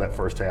could tell in that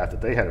first half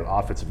that they had an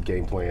offensive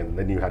game plan and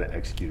they knew how to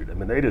execute it. I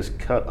mean, they just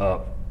cut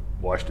up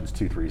Washington's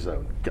 2-3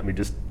 zone.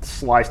 Just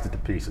sliced it to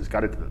pieces.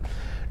 Got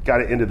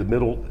it into the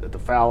middle at the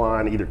foul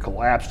line, either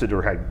collapsed it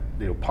or had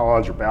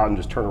Pons or Bowden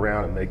just turn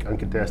around and make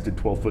uncontested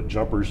 12-foot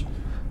jumpers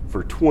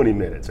for 20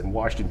 minutes. And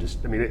Washington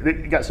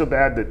it got so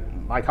bad that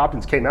Mike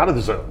Hopkins came out of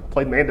the zone,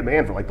 played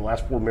man-to-man for like the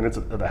last 4 minutes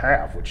of the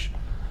half, which,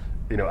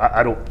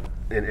 I don't,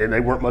 and they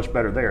weren't much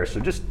better there.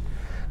 So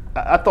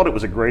I thought it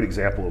was a great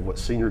example of what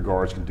senior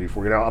guards can do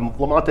for you. Now,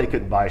 Lamonte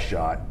couldn't buy a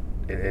shot,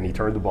 and he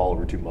turned the ball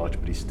over too much,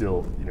 but he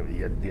still,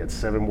 he had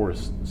 7 more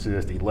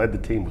assists. He led the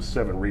team with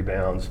 7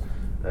 rebounds.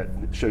 That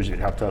shows you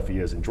how tough he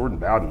is. And Jordan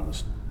Bowden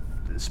was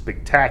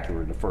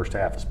spectacular in the first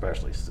half,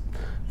 especially.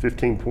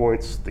 15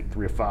 points, I think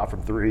 3 of 5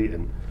 from 3,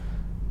 and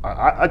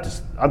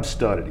I'm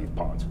stunned at Eve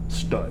Pons.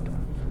 Stunned.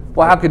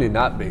 Well, how can you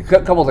not be? A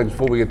couple of things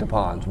before we get to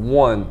Pons.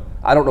 One,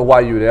 I don't know why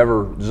you would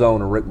ever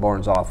zone a Rick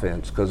Barnes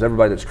offense, because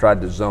everybody that's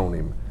tried to zone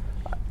him,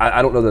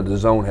 I don't know that the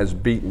zone has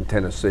beaten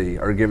Tennessee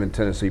or given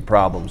Tennessee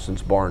problems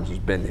since Barnes has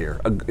been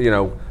here.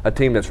 A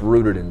team that's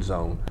rooted in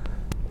zone.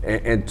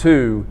 And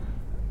two,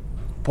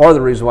 part of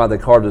the reason why they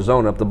carved the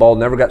zone up, the ball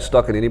never got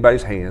stuck in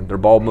anybody's hand. Their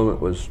ball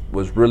movement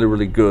was really,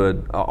 really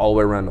good all the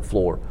way around the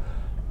floor.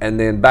 And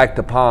then back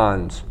to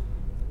Pons,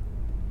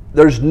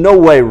 there's no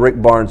way Rick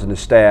Barnes and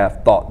his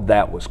staff thought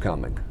that was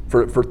coming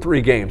for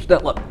 3 games. Now,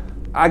 look,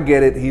 I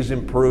get it. He's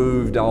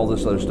improved, all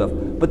this other stuff.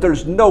 But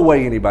there's no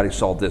way anybody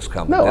saw this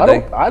coming. No,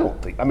 I don't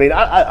think. I mean,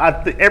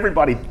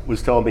 everybody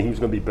was telling me he was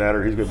going to be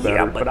better. He's going to be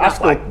better. Yeah, but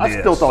I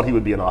still thought he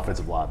would be an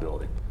offensive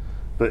liability.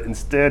 But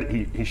instead,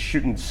 he's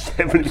shooting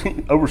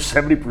over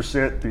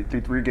 70%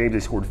 through 3 games. He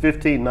scored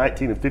 15,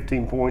 19, and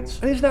 15 points.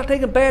 And he's not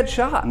taking bad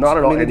shots. Not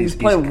at all. And he's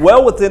playing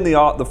well within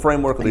the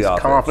framework of the offense.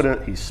 He's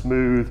confident. He's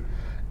smooth.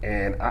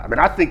 And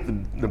I think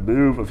the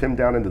move of him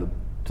down into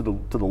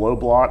the low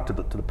block to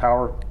the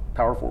power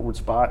forward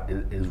spot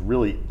is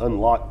really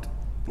unlocked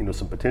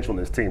some potential in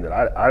this team that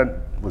I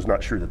was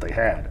not sure that they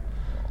had.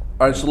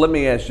 All right, so let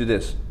me ask you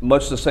this.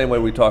 Much the same way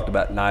we talked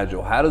about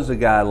Nigel, how does a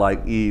guy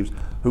like Eves,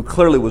 who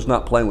clearly was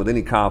not playing with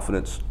any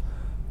confidence,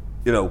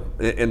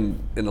 in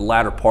the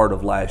latter part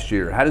of last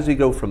year, how does he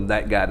go from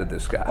that guy to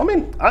this guy? I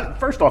mean,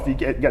 first off, you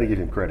got to give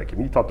him credit. I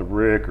mean, you talk to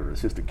Rick or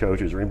assistant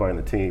coaches or anybody on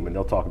the team, and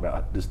they'll talk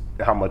about just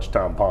how much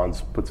time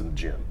Pons puts in the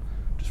gym,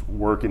 just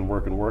working.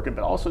 But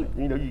also,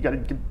 you got to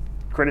give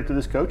credit to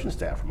this coaching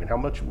staff. I mean, how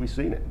much have we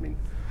seen it? I mean,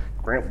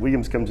 Grant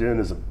Williams comes in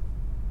as a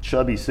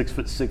chubby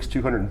 6'6",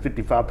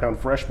 255-pound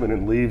freshman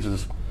and leaves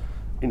as,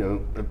 a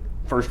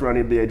first-round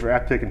NBA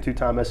draft pick and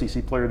 2-time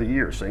SEC Player of the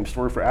Year. Same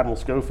story for Admiral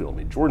Schofield. I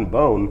mean, Jordan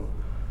Bone,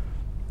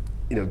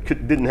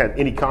 didn't have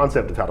any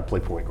concept of how to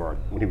play point guard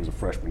when he was a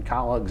freshman.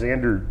 Kyle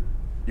Alexander,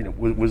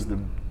 was the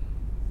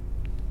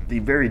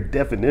very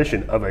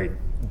definition of a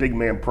big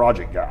man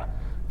project guy,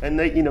 and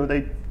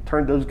they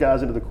turned those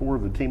guys into the core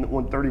of the team that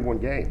won 31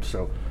 games.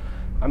 So,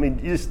 I mean,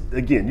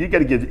 you got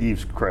to give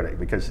Eves credit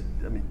because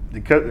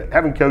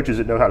having coaches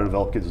that know how to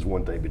develop kids is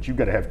one thing, but you've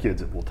got to have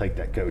kids that will take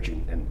that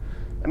coaching and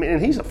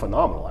he's a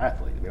phenomenal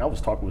athlete. I mean, I was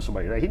talking with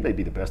somebody today. He may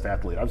be the best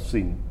athlete I've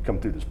seen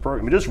come through this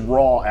program. I mean, just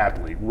raw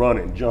athlete,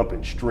 running,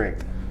 jumping,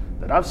 strength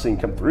that I've seen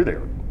come through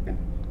there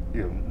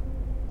in,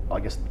 I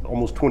guess,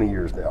 almost 20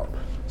 years now.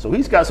 So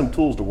he's got some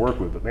tools to work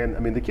with. But, man, I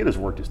mean, the kid has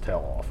worked his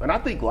tail off. And I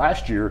think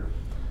last year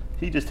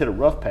he just hit a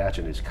rough patch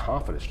and his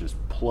confidence just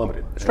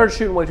plummeted. Started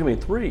shooting way too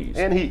many threes.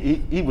 And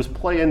he was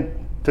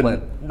playing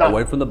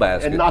away from the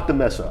basket. And not to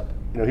mess up.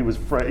 He was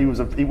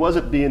he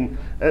wasn't being.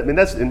 I mean,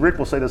 and Rick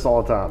will say this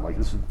all the time. Like,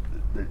 this is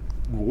the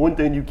one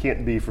thing you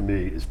can't be for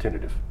me is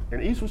tentative.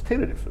 And Eves was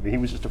tentative. I mean, he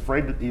was just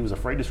afraid. He was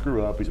afraid to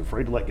screw up. He's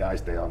afraid to let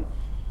guys down.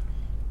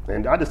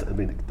 And I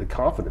mean, the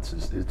confidence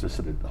is just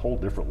at a whole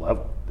different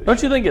level.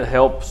 Don't you think it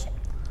helps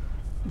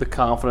the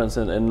confidence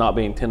and not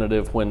being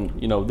tentative when,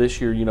 this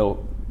year,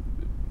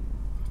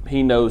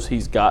 he knows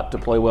he's got to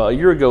play well. A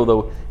year ago,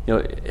 though,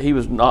 he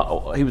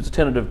was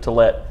tentative to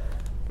let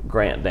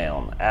Grant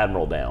down,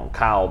 Admiral down,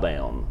 Kyle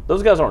down.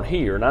 Those guys aren't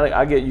here, and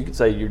I get you could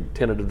say you're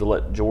tentative to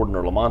let Jordan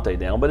or Lamonte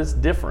down, but it's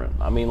different.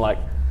 I mean,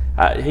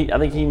 I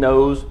think he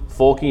knows,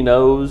 Volquest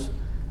knows.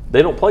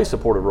 They don't play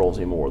supportive roles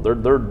anymore. They're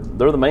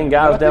the main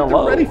guys down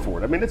low. They're ready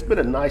for it. I mean, it's been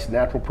a nice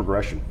natural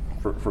progression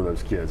for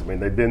those kids. I mean,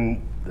 they've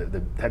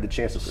had the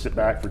chance to sit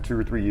back for 2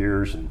 or 3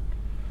 years, and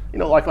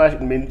like last. I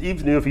mean,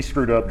 Eves knew if he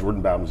screwed up,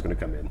 Jordan Bowden was going to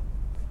come in,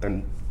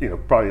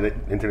 and probably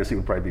in Tennessee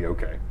would probably be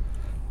okay.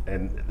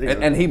 And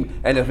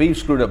if Eves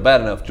screwed up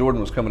bad enough,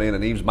 Jordan was coming in,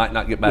 and Eves might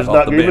not get back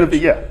off the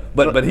bench.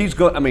 But he's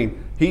going. I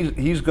mean,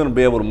 he's going to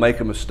be able to make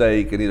a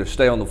mistake and either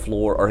stay on the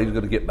floor or he's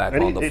going to get back on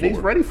the floor. And he's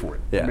ready for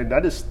it. Yeah.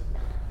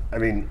 I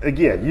mean,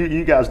 again,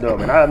 you guys know. I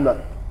mean, I'm not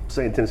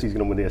saying Tennessee's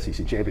going to win the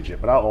SEC championship,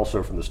 but I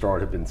also from the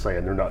start have been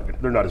saying they're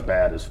not as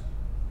bad as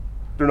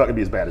they're not going to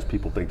be as bad as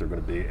people think they're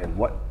going to be.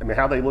 And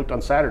how they looked on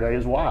Saturday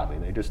is why. I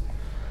mean,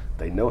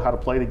 they know how to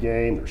play the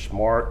game. They're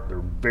smart. They're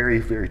very,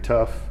 very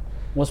tough.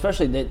 Well,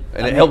 especially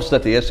it helps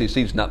that the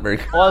SEC's not very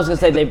good. Well, I was going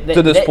to say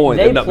to this point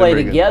they not play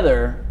very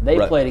together. Good. They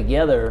right. play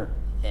together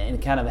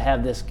and kind of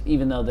have this,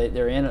 even though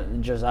they're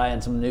in Josiah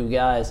and some new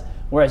guys.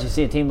 Whereas you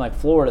see a team like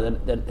Florida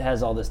that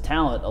has all this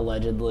talent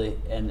allegedly,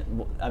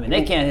 and I mean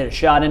they can't hit a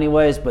shot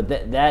anyways. But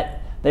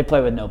that they play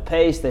with no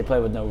pace, they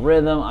play with no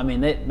rhythm. I mean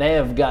they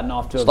have gotten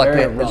off to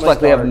very rough start. It's like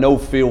they have no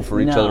feel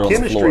for each other on the floor.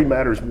 Chemistry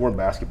matters more in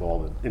basketball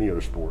than any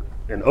other sport,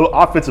 and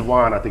offensive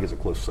line I think is a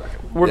close second.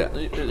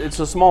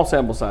 It's a small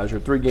sample size. You're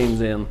 3 games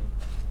in,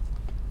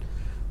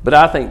 but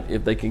I think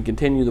if they can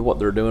continue what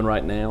they're doing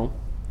right now,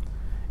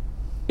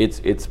 it's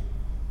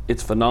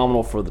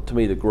phenomenal for to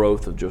me the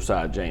growth of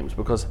Josiah James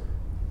because.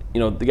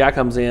 The guy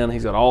comes in,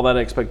 he's got all that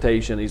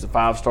expectation, he's a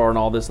 5-star and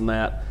all this and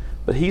that,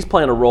 but he's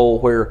playing a role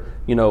where,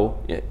 he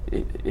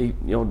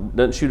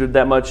doesn't shoot it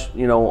that much,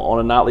 on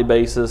a nightly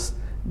basis,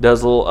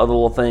 does other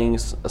little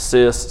things,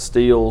 assists,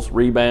 steals,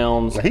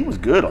 rebounds. He was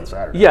good on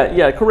Saturday.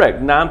 Yeah,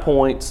 correct. 9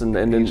 points and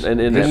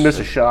didn't miss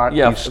a shot.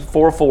 Yeah,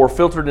 4-4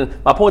 filtered in.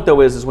 My point though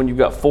is when you've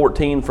got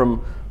 14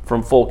 from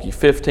Volquest,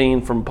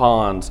 15 from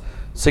Pons,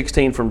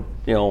 16 from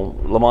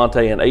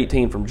Lamonte and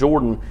 18 from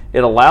Jordan,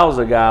 it allows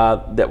a guy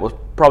that was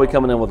probably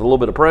coming in with a little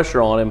bit of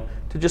pressure on him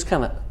to just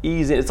kind of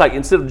ease in. It's like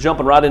instead of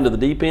jumping right into the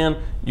deep end,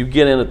 you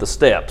get in at the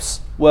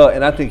steps. Well,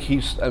 and I think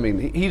I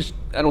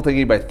don't think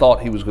anybody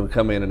thought he was going to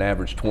come in and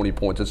average 20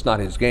 points. It's not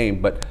his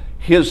game, but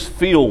his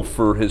feel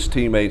for his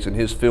teammates and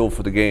his feel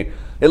for the game,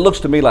 it looks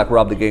to me like,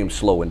 Rob, the game's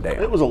slowing down.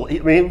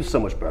 He was so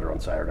much better on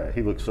Saturday.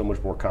 He looked so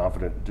much more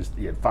confident.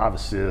 He had 5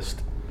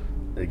 assists.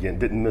 Again,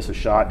 didn't miss a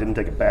shot, didn't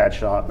take a bad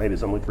shot, made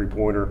his only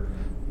 3-pointer.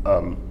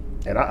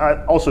 And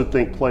I also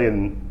think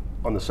playing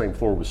on the same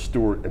floor with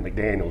Stewart and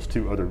McDaniels,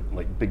 2 other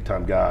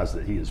big-time guys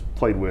that he has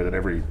played with at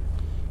every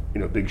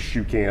big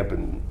shoe camp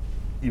and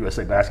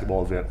USA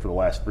basketball event for the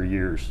last 3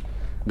 years.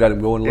 Got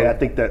him going a little? Yeah, I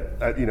think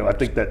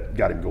that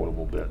got him going a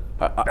little bit.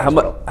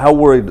 How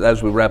worried,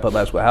 as we wrap up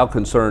basketball, how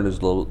concerned is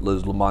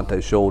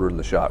Lamonte's shoulder in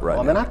the shot right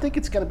now? I mean, I think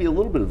it's going to be a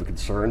little bit of a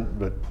concern,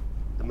 but,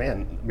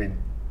 man, I mean,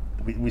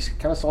 we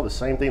kind of saw the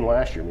same thing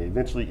last year. I mean,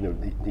 eventually,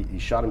 he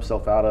shot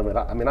himself out of it.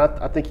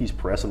 I think he's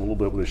pressing a little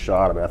bit with his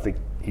shot. I mean, I think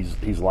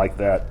he's like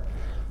that.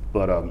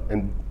 But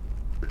and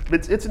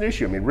it's an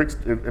issue. I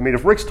mean,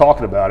 if Rick's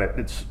talking about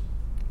it,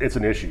 it's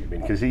an issue. I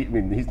mean, because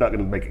he's not going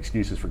to make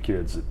excuses for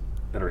kids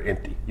that are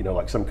empty.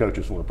 Like some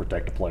coaches want to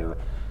protect a player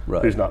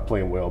who's not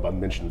playing well by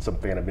mentioning some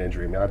phantom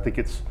injury. I mean, I think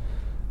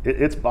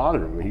it's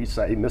bothering him. I mean,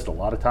 he missed a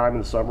lot of time in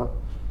the summer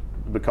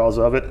because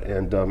of it,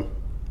 and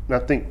I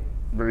think.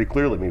 Very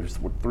clearly, he was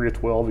 3 of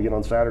 12 again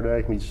on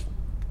Saturday.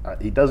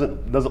 He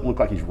doesn't look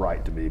like he's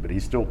right to me, but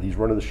he's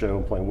running the show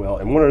and playing well.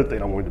 And one other thing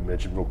I wanted to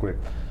mention real quick,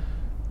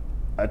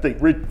 I think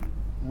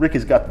Rick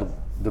has got to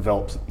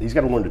develop. He's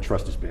got to learn to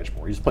trust his bench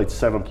more. He's played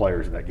 7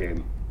 players in that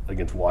game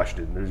against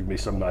Washington. There's gonna be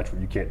some nights where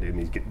you can't do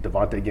him.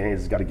 Devontae Gaines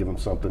has got to give him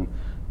something.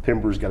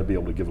 Pember's got to be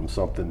able to give him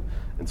something.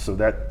 And so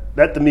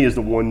that to me is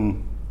the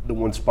one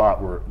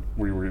spot where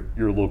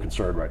you're a little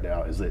concerned right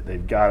now is that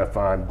they've got to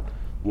find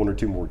 1 or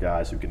 2 more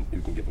guys who can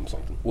give them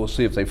something. We'll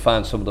see if they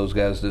find some of those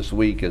guys this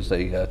week as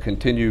they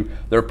continue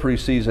their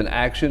preseason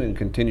action and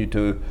continue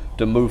to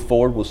move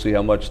forward. We'll see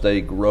how much they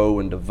grow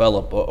and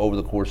develop over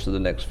the course of the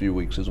next few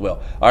weeks as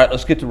well. All right,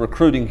 let's get to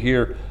recruiting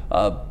here.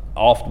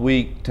 Off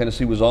week,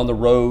 Tennessee was on the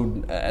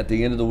road at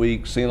the end of the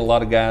week, seeing a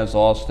lot of guys.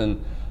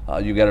 Austin,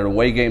 you got an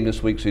away game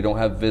this week, so you don't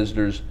have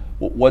visitors.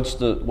 What's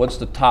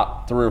the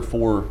top 3 or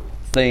 4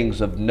 things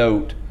of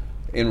note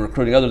in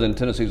recruiting, other than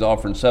Tennessee's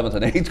offering 7th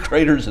and 8th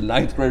graders and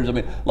 9th graders? I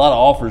mean, a lot of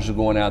offers are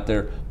going out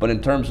there. But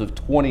in terms of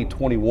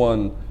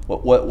 2021,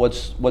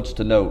 what's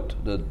to note?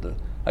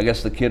 I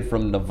guess the kid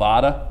from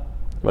Nevada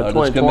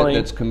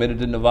that's committed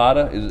to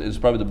Nevada is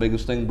probably the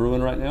biggest thing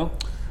brewing right now.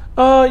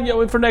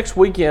 For next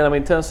weekend, I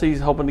mean,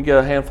 Tennessee's hoping to get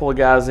a handful of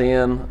guys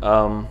in.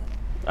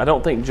 I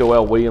don't think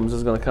Joel Williams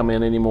is going to come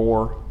in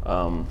anymore.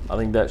 I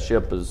think that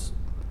ship is,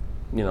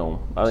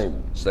 I think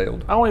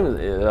Sailed.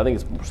 I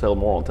think it's sailed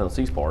more on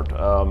Tennessee's part.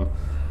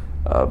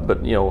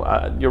 But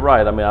you're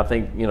right. I mean, I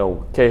think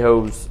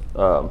Kehoe's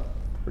or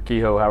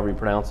Kehoe, however you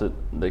pronounce it,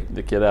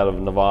 the kid out of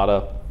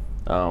Nevada.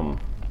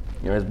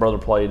 His brother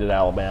played at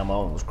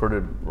Alabama. Was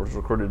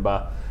recruited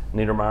by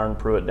Niedermeyer and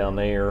Pruitt down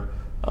there.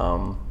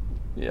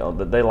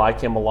 That they like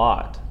him a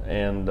lot.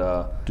 And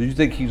do you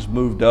think he's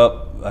moved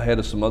up ahead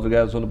of some other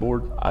guys on the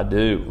board? I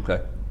do.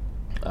 Okay.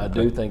 I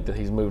do think that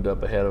he's moved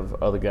up ahead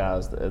of other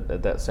guys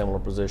at that similar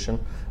position.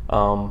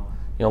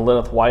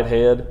 Lenneth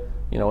Whitehead,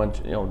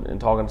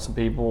 and talking to some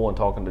people and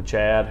talking to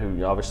Chad,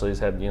 who obviously has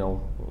had,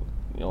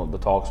 the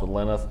talks with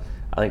Lenneth.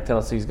 I think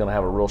Tennessee's going to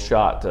have a real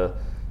shot to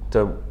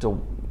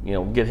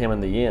get him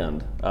in the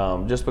end.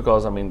 Just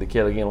because, the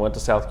kid, again, went to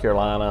South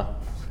Carolina.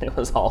 It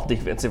was all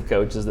defensive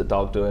coaches that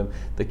talked to him.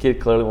 The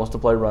kid clearly wants to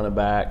play running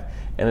back.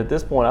 And at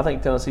this point, I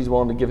think Tennessee's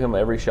willing to give him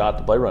every shot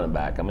to play running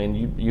back.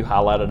 You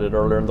highlighted it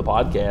earlier in the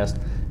podcast,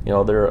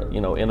 their,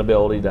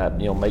 inability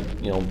to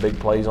make, big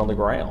plays on the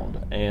ground.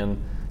 And,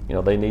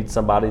 they need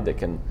somebody that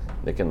can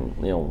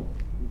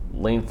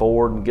lean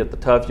forward and get the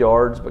tough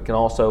yards, but can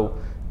also,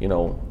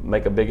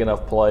 make a big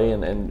enough play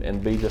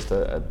and be just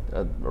a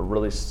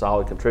really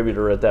solid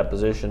contributor at that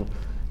position.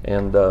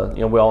 And,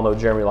 we all know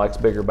Jeremy likes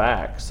bigger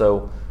backs.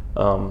 So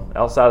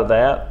outside of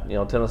that,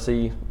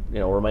 Tennessee,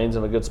 remains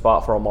in a good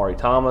spot for Omari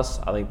Thomas.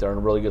 I think they're in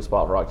a really good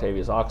spot for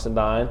Octavius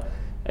Oxendine.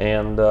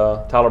 And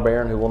Tyler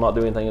Barron, who will not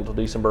do anything until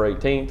December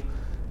 18th.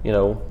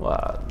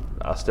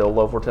 I still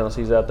love where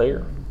Tennessee's at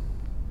there.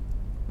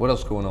 What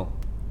else going on?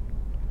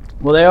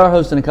 Well, they are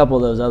hosting a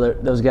couple of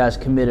those guys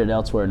committed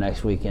elsewhere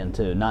next weekend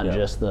too. Not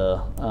just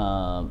the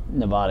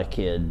Nevada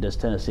kid. Does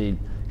Tennessee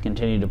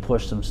continue to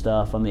push some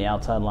stuff on the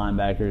outside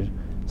linebackers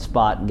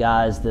spot?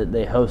 Guys that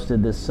they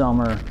hosted this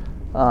summer.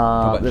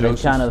 That they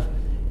kind of,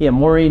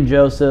 Morvin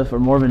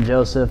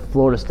Joseph,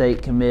 Florida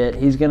State commit.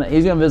 He's gonna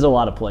visit a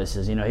lot of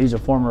places. He's a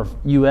former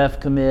UF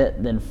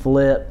commit, then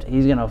flipped.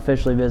 He's gonna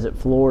officially visit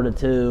Florida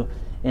too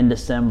in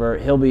December.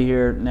 He'll be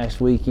here next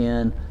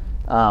weekend.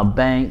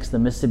 Banks, the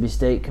Mississippi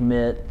State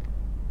commit.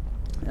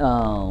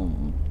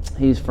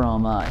 He's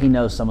from. He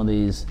knows some of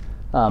these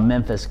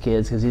Memphis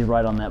kids because he's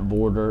right on that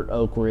border,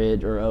 Oak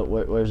Ridge or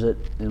where's it?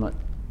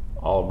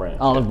 Olive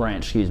Branch. Olive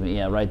Branch, excuse me.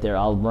 Yeah, right there,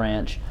 Olive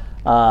Branch.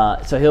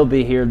 So he'll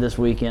be here this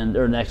weekend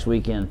or next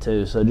weekend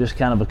too. So just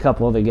kind of a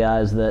couple other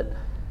guys that.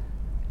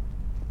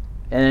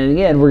 And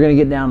again, we're going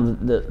to get down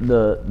to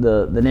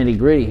the nitty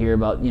gritty here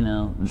about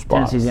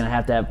Tennessee's going to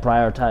have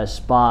prioritized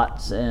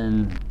spots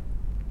and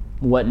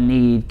what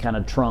need kind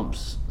of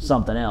trumps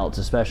something else,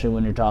 especially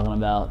when you're talking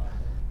about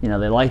they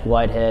like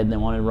Whitehead and they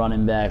wanted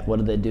running back. What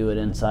did they do at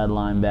inside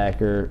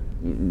linebacker?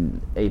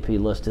 AP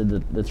listed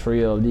the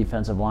trio of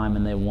defensive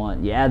linemen they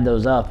want. You add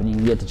those up and you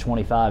can get to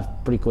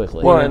 25 pretty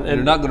quickly. Well, and you're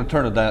not going to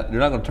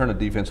turn a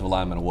defensive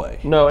lineman away.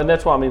 No, and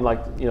that's why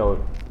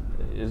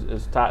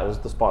as tight as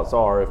the spots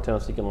are, if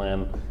Tennessee can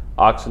land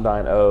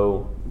Oxendine,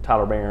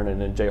 Tyler Barron, and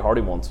then Jay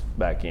Hardy wants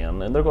back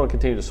in, and they're going to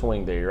continue to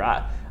swing there.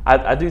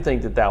 I do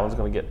think that one's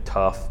going to get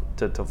tough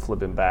to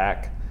flip him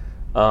back.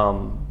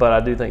 But I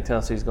do think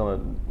Tennessee's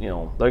going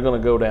to, they're going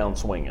to go down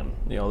swinging.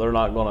 They're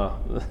not going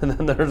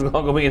to. There's not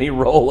going to be any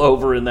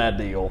rollover in that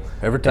deal.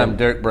 Every time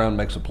Derek Brown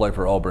makes a play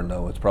for Auburn,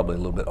 though, it's probably a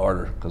little bit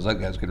harder because that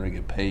guy's going to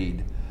get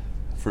paid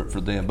for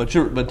them. But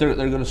they're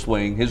going to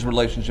swing. His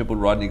relationship with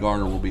Rodney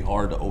Garner will be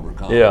hard to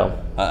overcome. Yeah,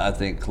 I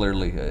think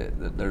clearly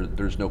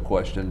there's no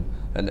question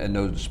and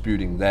no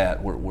disputing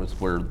that with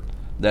where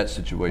that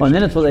situation. Well, and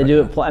then it's what they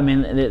do.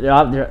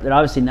 Now. They're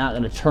obviously not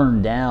going to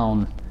turn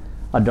down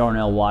a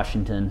Darnell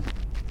Washington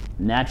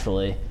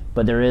naturally,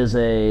 but there is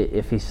there's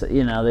going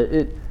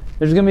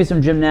to be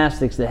some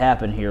gymnastics that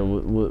happen here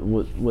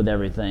with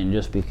everything,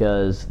 just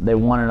because they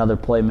want another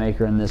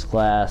playmaker in this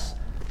class.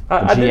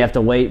 But you have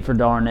to wait for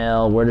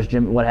Darnell.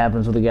 What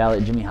happens with a guy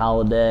like Jimmy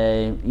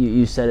Holiday?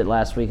 You said it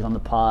last week on the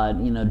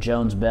pod.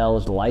 Jones Bell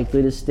is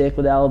likely to stick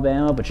with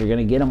Alabama, but you're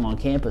going to get him on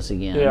campus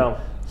again. Yeah.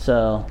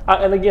 So.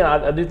 And again,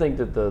 I do think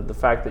that the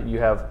fact that you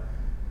have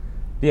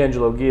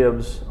D'Angelo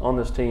Gibbs on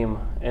this team,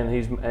 and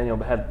he's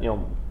had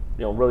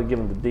really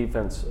given the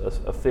defense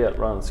a fit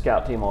running the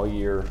scout team all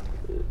year,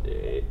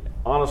 it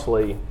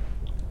honestly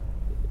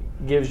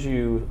gives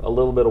you a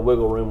little bit of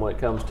wiggle room when it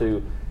comes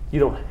to you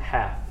don't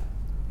have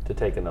to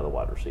take another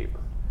wide receiver.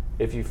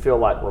 If you feel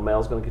like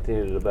Romel's going to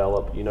continue to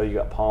develop, you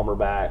got Palmer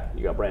back,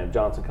 you got Brandon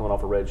Johnson coming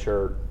off a red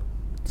shirt,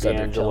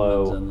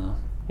 D'Angelo,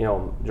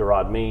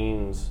 Gerard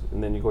Means,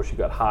 and then of course you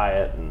got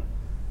Hyatt and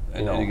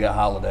you got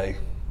Holiday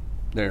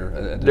there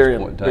at this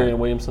Darian, point in time. Darian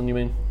Williamson, you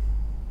mean?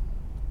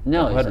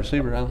 No, Wide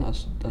receiver.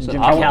 Jimmy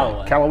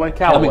Callaway. Callaway.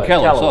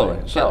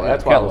 Callaway. Sorry.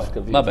 That's why I was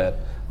confused. My bad.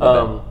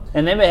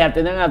 And they may have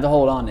to. They're gonna have to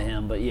hold on to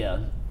him, but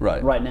yeah.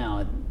 Right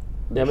now.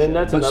 That's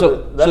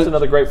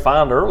another great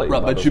find early.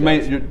 Right, but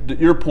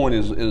your point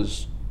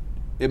is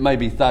it may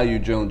be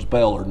Thiaw Jones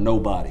Bell or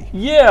nobody.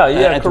 Yeah,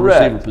 at correct. The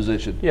receiver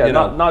position. Yeah,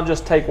 not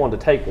just take one to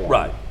take one.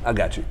 Right. I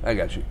got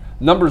you.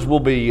 Numbers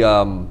will be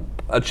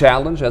a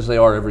challenge, as they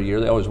are every year.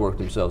 They always work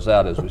themselves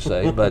out, as we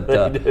say, but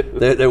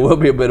there will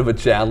be a bit of a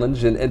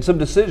challenge, and some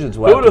decisions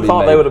will Who have would to have be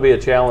thought made. they would be a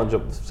challenge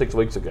 6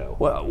 weeks ago?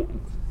 Well,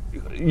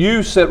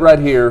 you sit right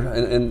here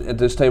and at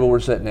this table we're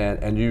sitting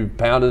at, and you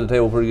pounded the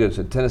table pretty good.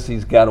 Said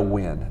Tennessee's got to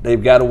win.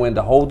 They've got to win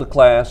to hold the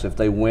class. If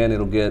they win,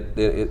 it'll get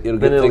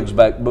things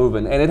back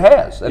moving, and it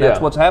has. And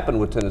that's what's happened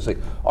with Tennessee.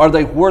 Are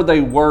they where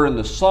they were in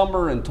the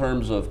summer in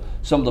terms of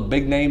some of the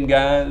big name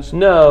guys?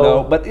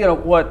 No. But you know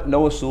what?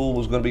 Noah Sewell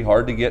was going to be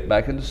hard to get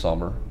back in the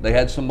summer. They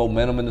had some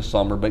momentum in the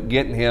summer, but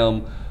getting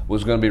him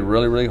was going to be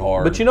really, really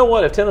hard. But you know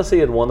what? If Tennessee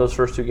had won those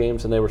first 2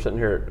 games and they were sitting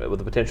here with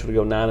the potential to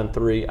go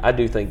 9-3, I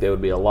do think they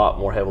would be a lot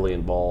more heavily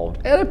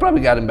involved. Yeah, they probably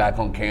got him back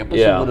on campus.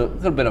 Yeah. It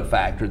could have been a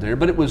factor there,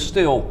 but it was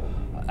still.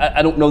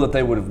 I don't know that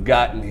they would have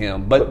gotten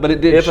him, but it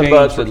did If and change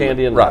buts for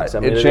Candy and right. Max. I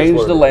mean, it it changed is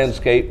what the it is.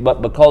 landscape,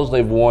 but because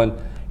they've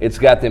won, it's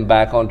got them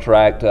back on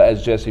track,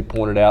 as Jesse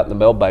pointed out in the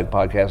Mailbag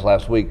podcast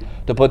last week,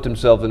 to put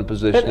themselves in a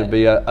position to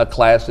be a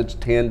class that's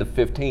 10 to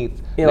 15th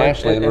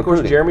nationally in and of course,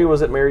 recruiting. Jeremy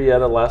was at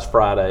Marietta last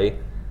Friday.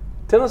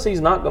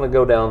 Tennessee's not going to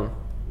go down,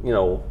 they're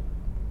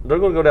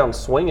going to go down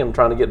swinging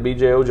trying to get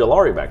B.J.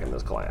 Ojolari back in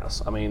this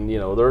class. I mean,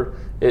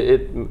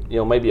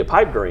 it may be a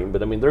pipe dream,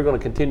 but I mean, they're going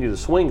to continue to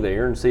swing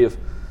there and see if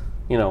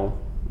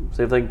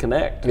they can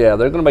connect. Yeah,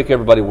 they're going to make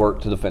everybody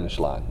work to the finish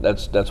line.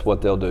 That's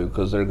what they'll do,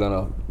 because they're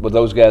going to, with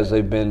those guys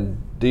they've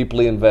been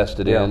deeply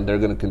invested in, they're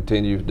going to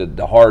continue,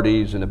 the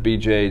Hardys and the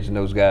BJs and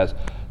those guys,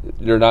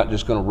 they're not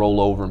just going to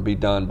roll over and be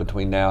done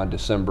between now and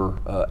December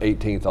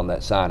 18th on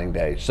that signing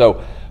day.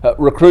 So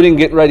recruiting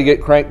getting ready to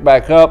get cranked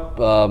back up.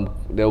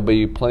 There'll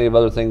be plenty of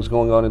other things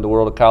going on in the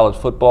world of college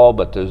football,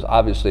 but there's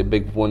obviously a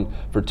big one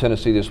for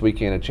Tennessee this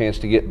weekend, a chance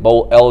to get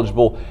bowl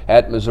eligible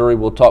at Missouri.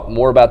 We'll talk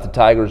more about the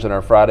Tigers in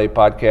our Friday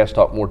podcast,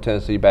 talk more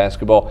Tennessee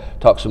basketball,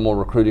 talk some more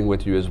recruiting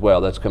with you as well.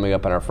 That's coming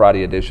up in our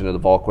Friday edition of the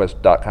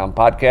Volquest.com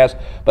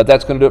podcast. But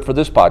that's going to do it for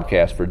this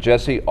podcast. For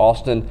Jesse,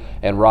 Austin,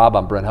 and Rob,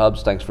 I'm Brent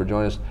Hubbs. Thanks for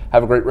joining us.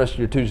 Have a great rest of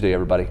your Tuesday,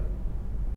 everybody.